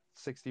was at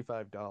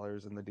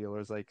 $65 and the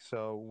dealer's like,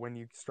 so when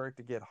you start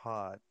to get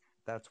hot,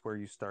 that's where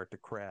you start to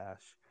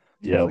crash.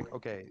 So I was Yep. like,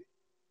 okay,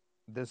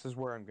 this is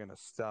where I'm gonna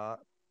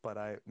stop. But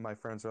my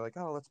friends are like,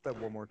 oh, let's bet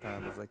one more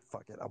time. I was like,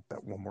 fuck it, I'll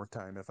bet one more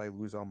time. If I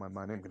lose all my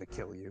money, I'm gonna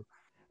kill you.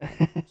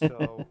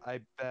 So I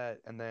bet,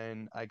 and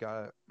then I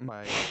got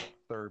my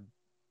third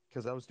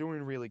because I was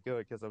doing really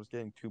good because I was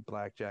getting two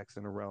blackjacks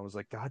in a row. I was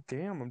like, God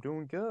damn, I'm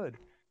doing good.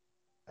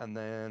 And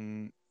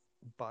then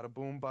bada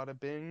boom, bada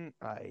bing,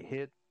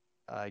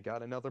 I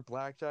got another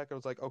blackjack. I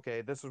was like,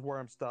 okay, this is where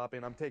I'm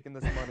stopping. I'm taking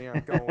this money,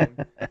 I'm going.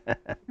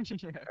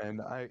 Yeah.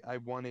 And I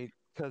won it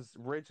because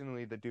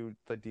originally the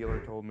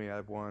dealer told me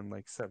I won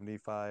like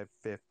 75,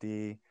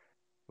 50,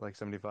 like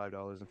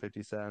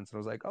 $75.50. And I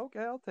was like, okay,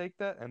 I'll take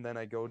that. And then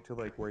I go to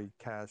like where you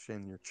cash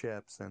in your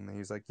chips, and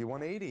he's like, you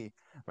won 80.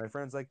 My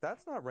friend's like,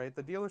 that's not right.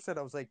 The dealer said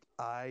I was like,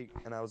 I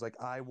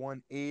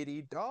won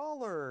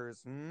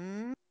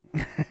 $80.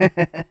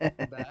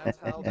 That's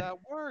how that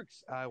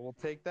works. I will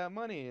take that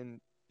money. And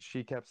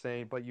she kept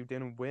saying, but you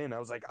didn't win. I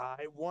was like,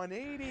 I won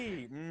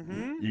 80.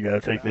 You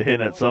gotta take the That's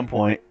hit at what I some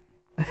point.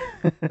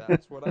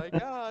 that's what I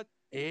got.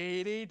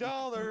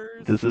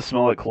 $80. Does this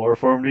smell like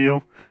chloroform to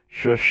you?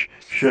 Shush,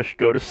 shush,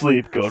 go to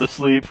sleep, go to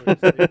sleep. Go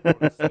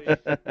to sleep,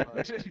 go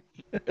to sleep.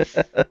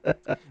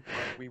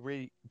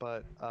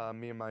 But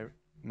me and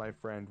my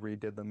friend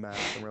redid the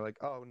math, and we're like,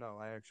 oh no,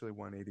 I actually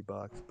won $80,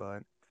 but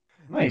it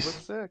was Nice.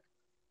 sick.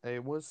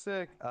 It was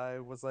sick. I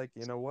was like,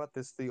 you know what?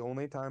 This is the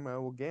only time I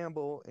will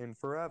gamble in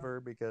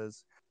forever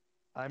because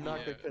I'm not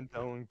Yeah. going to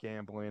condone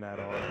gambling at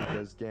all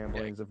because Yeah.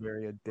 gambling is a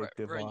very Right.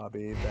 addictive Right.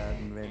 hobby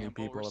that many Gamble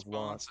people have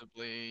lost.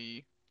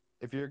 responsibly.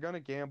 If you're going to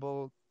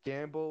gamble,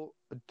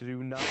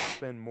 do not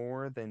spend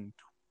more than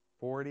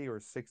 40 or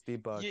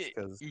 $60 Yeah.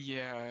 because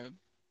Yeah.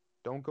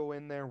 don't go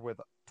in there with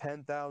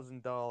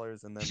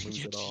 $10,000 and then lose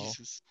Yeah. it all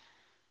Jesus.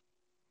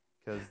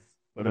 because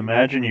But you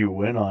imagine you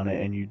win on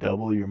it and you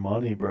double your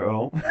money,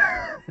 bro.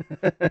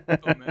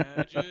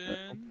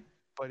 Imagine.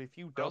 but if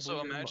you But double also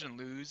your imagine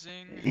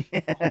losing. Oh,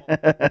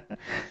 Yeah.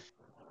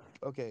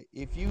 okay,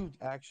 if you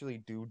actually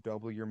do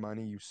double your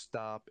money, you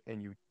stop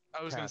and you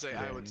I was gonna cash say it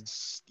I would. in.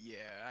 Yeah,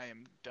 I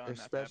am done at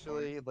that point.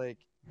 Especially like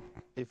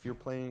if you're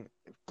playing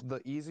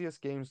the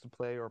easiest games to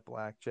play are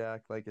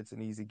blackjack. Like it's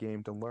an easy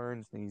game to learn,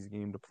 it's an easy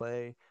game to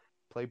play.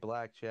 Play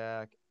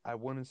blackjack. I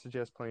wouldn't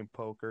suggest playing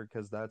poker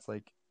because that's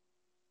like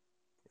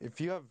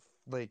if you have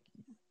like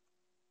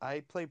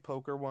I played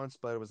poker once,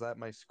 but it was at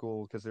my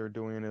school because they were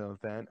doing an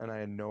event and I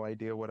had no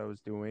idea what I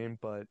was doing.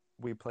 But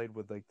we played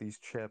with like these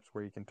chips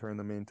where you can turn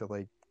them into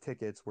like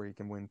tickets where you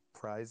can win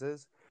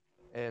prizes.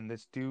 And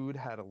this dude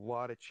had a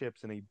lot of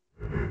chips and he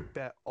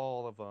bet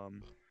all of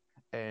them.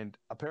 And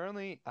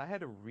apparently, I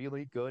had a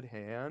really good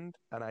hand,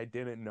 and I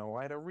didn't know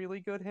I had a really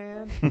good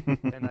hand.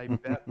 And I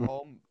bet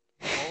all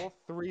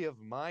three of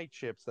my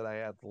chips that I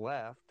had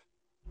left,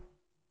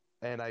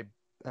 and I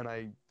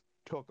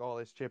took all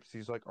his chips.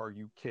 He's like, "Are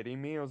you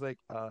kidding me?" I was like,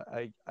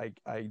 I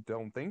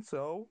don't think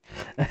so."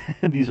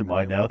 These are And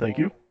mine they now, were thank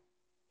you. all.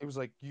 He was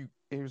like, "You."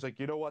 He was like,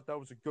 "You know what? That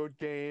was a good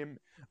game.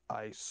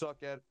 I suck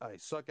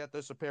at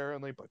this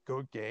apparently, but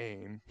good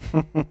game."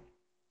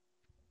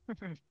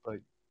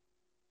 Like,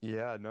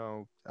 yeah,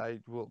 no, I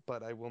will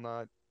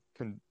not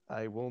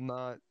I will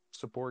not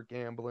support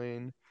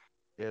gambling.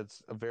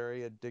 It's a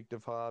very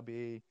addictive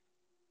hobby,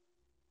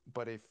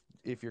 but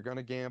if you're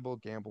gonna gamble,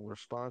 gamble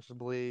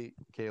responsibly.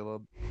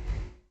 Caleb,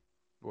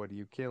 what are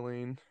you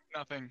killing?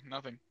 Nothing.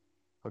 Nothing.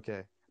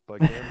 Okay, but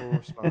gamble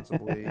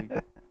responsibly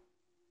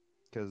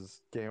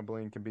because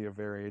gambling can be a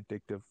very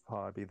addictive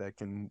hobby that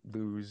can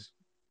lose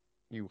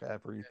you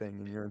everything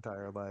in your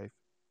entire life.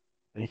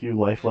 Thank you,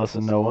 life And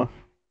lesson, also Noah.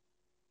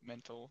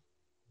 mental.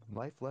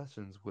 Life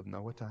lessons with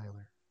Noah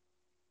Tyler.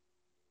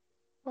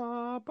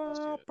 Ba, That's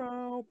ba,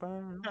 good. ba,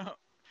 ba.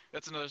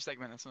 That's another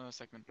segment. That's another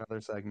segment.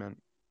 Another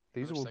segment.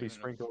 These Another will be segment of.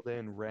 sprinkled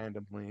in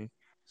randomly.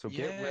 So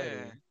get Yeah.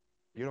 ready.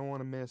 You don't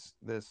want to miss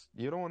this.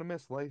 You don't want to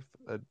miss life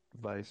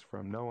advice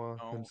from Noah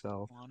Don't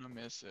himself. wanna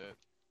miss it.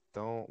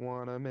 Don't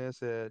want to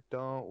miss it.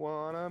 Don't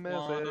want to miss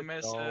Wanna it.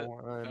 miss Don't it.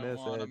 want to Don't miss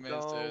wanna it. miss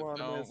Don't it. want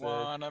to Don't miss it.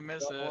 wanna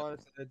miss Don't it. want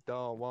to miss it.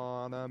 Don't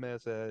want to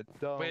miss it.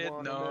 Don't With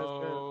want to miss it.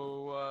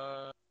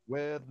 no.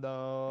 With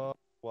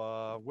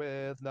Noah.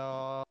 With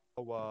Noah.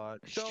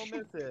 Don't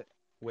miss it.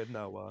 With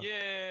Noah.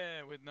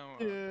 Yeah, with Noah.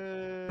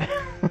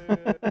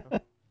 Yeah.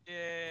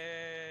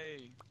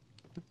 Yay.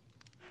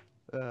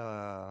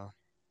 Uh,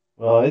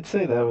 Well, I'd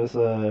say that was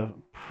a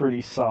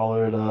pretty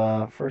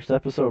solid first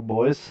episode,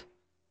 boys.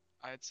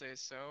 I'd say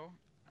so.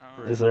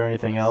 Is there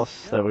anything Pretty,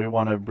 else yeah. that we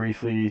want to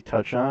briefly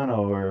touch on,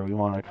 or we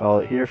want to call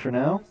it here for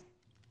now? Honest,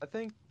 I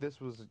think this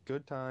was a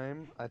good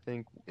time. I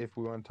think if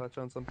we want to touch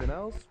on something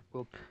else,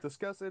 we'll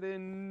discuss it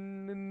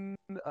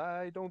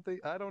I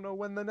don't know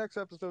when the next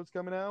episode's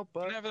coming out,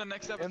 but Whenever the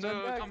next and the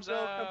episode next comes show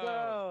comes out,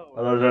 out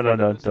Dun, next dun, dun,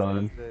 dun,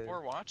 dun. Tuesday,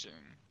 or watching,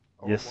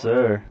 or Yes,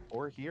 sir. watching,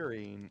 or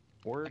hearing,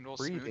 or and we'll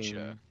smooch ya breathing,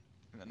 in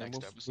the and we'll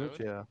next smooch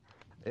episode. ya.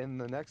 In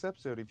the next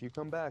episode, if you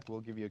come back, we'll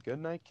give you a good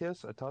night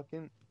kiss, we'll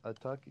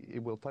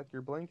tuck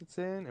your blankets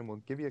in, and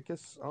we'll give you a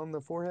kiss on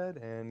the forehead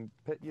and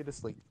pet you to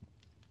sleep.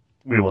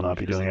 We will not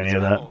be Cheers to doing eat any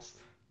some of that. apples.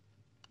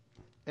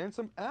 And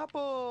some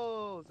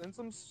apples! And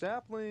some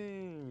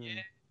sapling!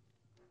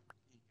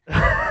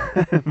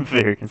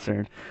 Very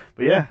concerned.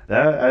 But yeah,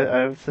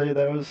 I would say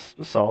that was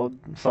a solid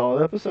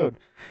episode.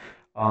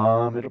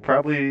 It'll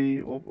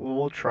probably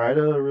we'll try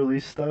to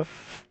release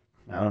stuff.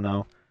 I don't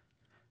know.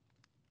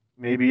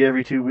 Maybe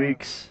every 2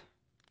 weeks.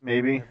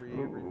 Maybe. Every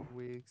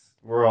weeks.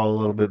 We're all a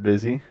little bit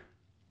busy,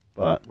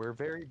 but We're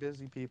very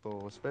busy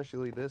people,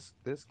 especially this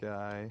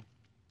guy.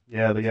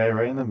 yeah, the guy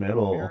right in the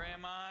middle. Where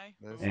am I?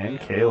 This And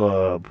guy.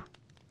 Caleb.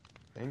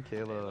 And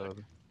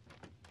Caleb.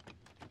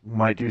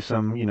 Might do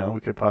some, we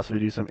could possibly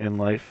do some in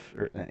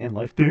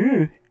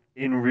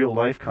real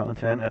life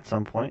content at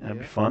some point. That'd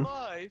be fun.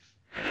 Life.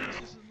 This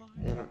isn't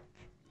life.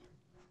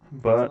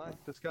 But Let's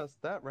not discuss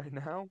that right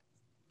now.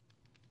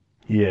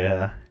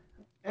 yeah.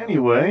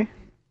 Anyway,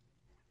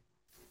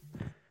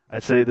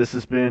 I'd say this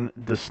has been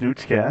the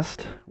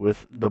Snootscast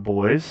with the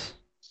boys.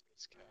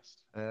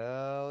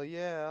 Hell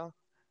yeah.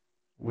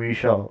 We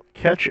shall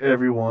catch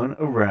everyone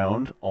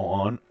around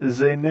on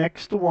the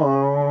next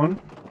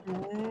one.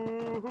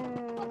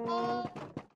 Woohoo!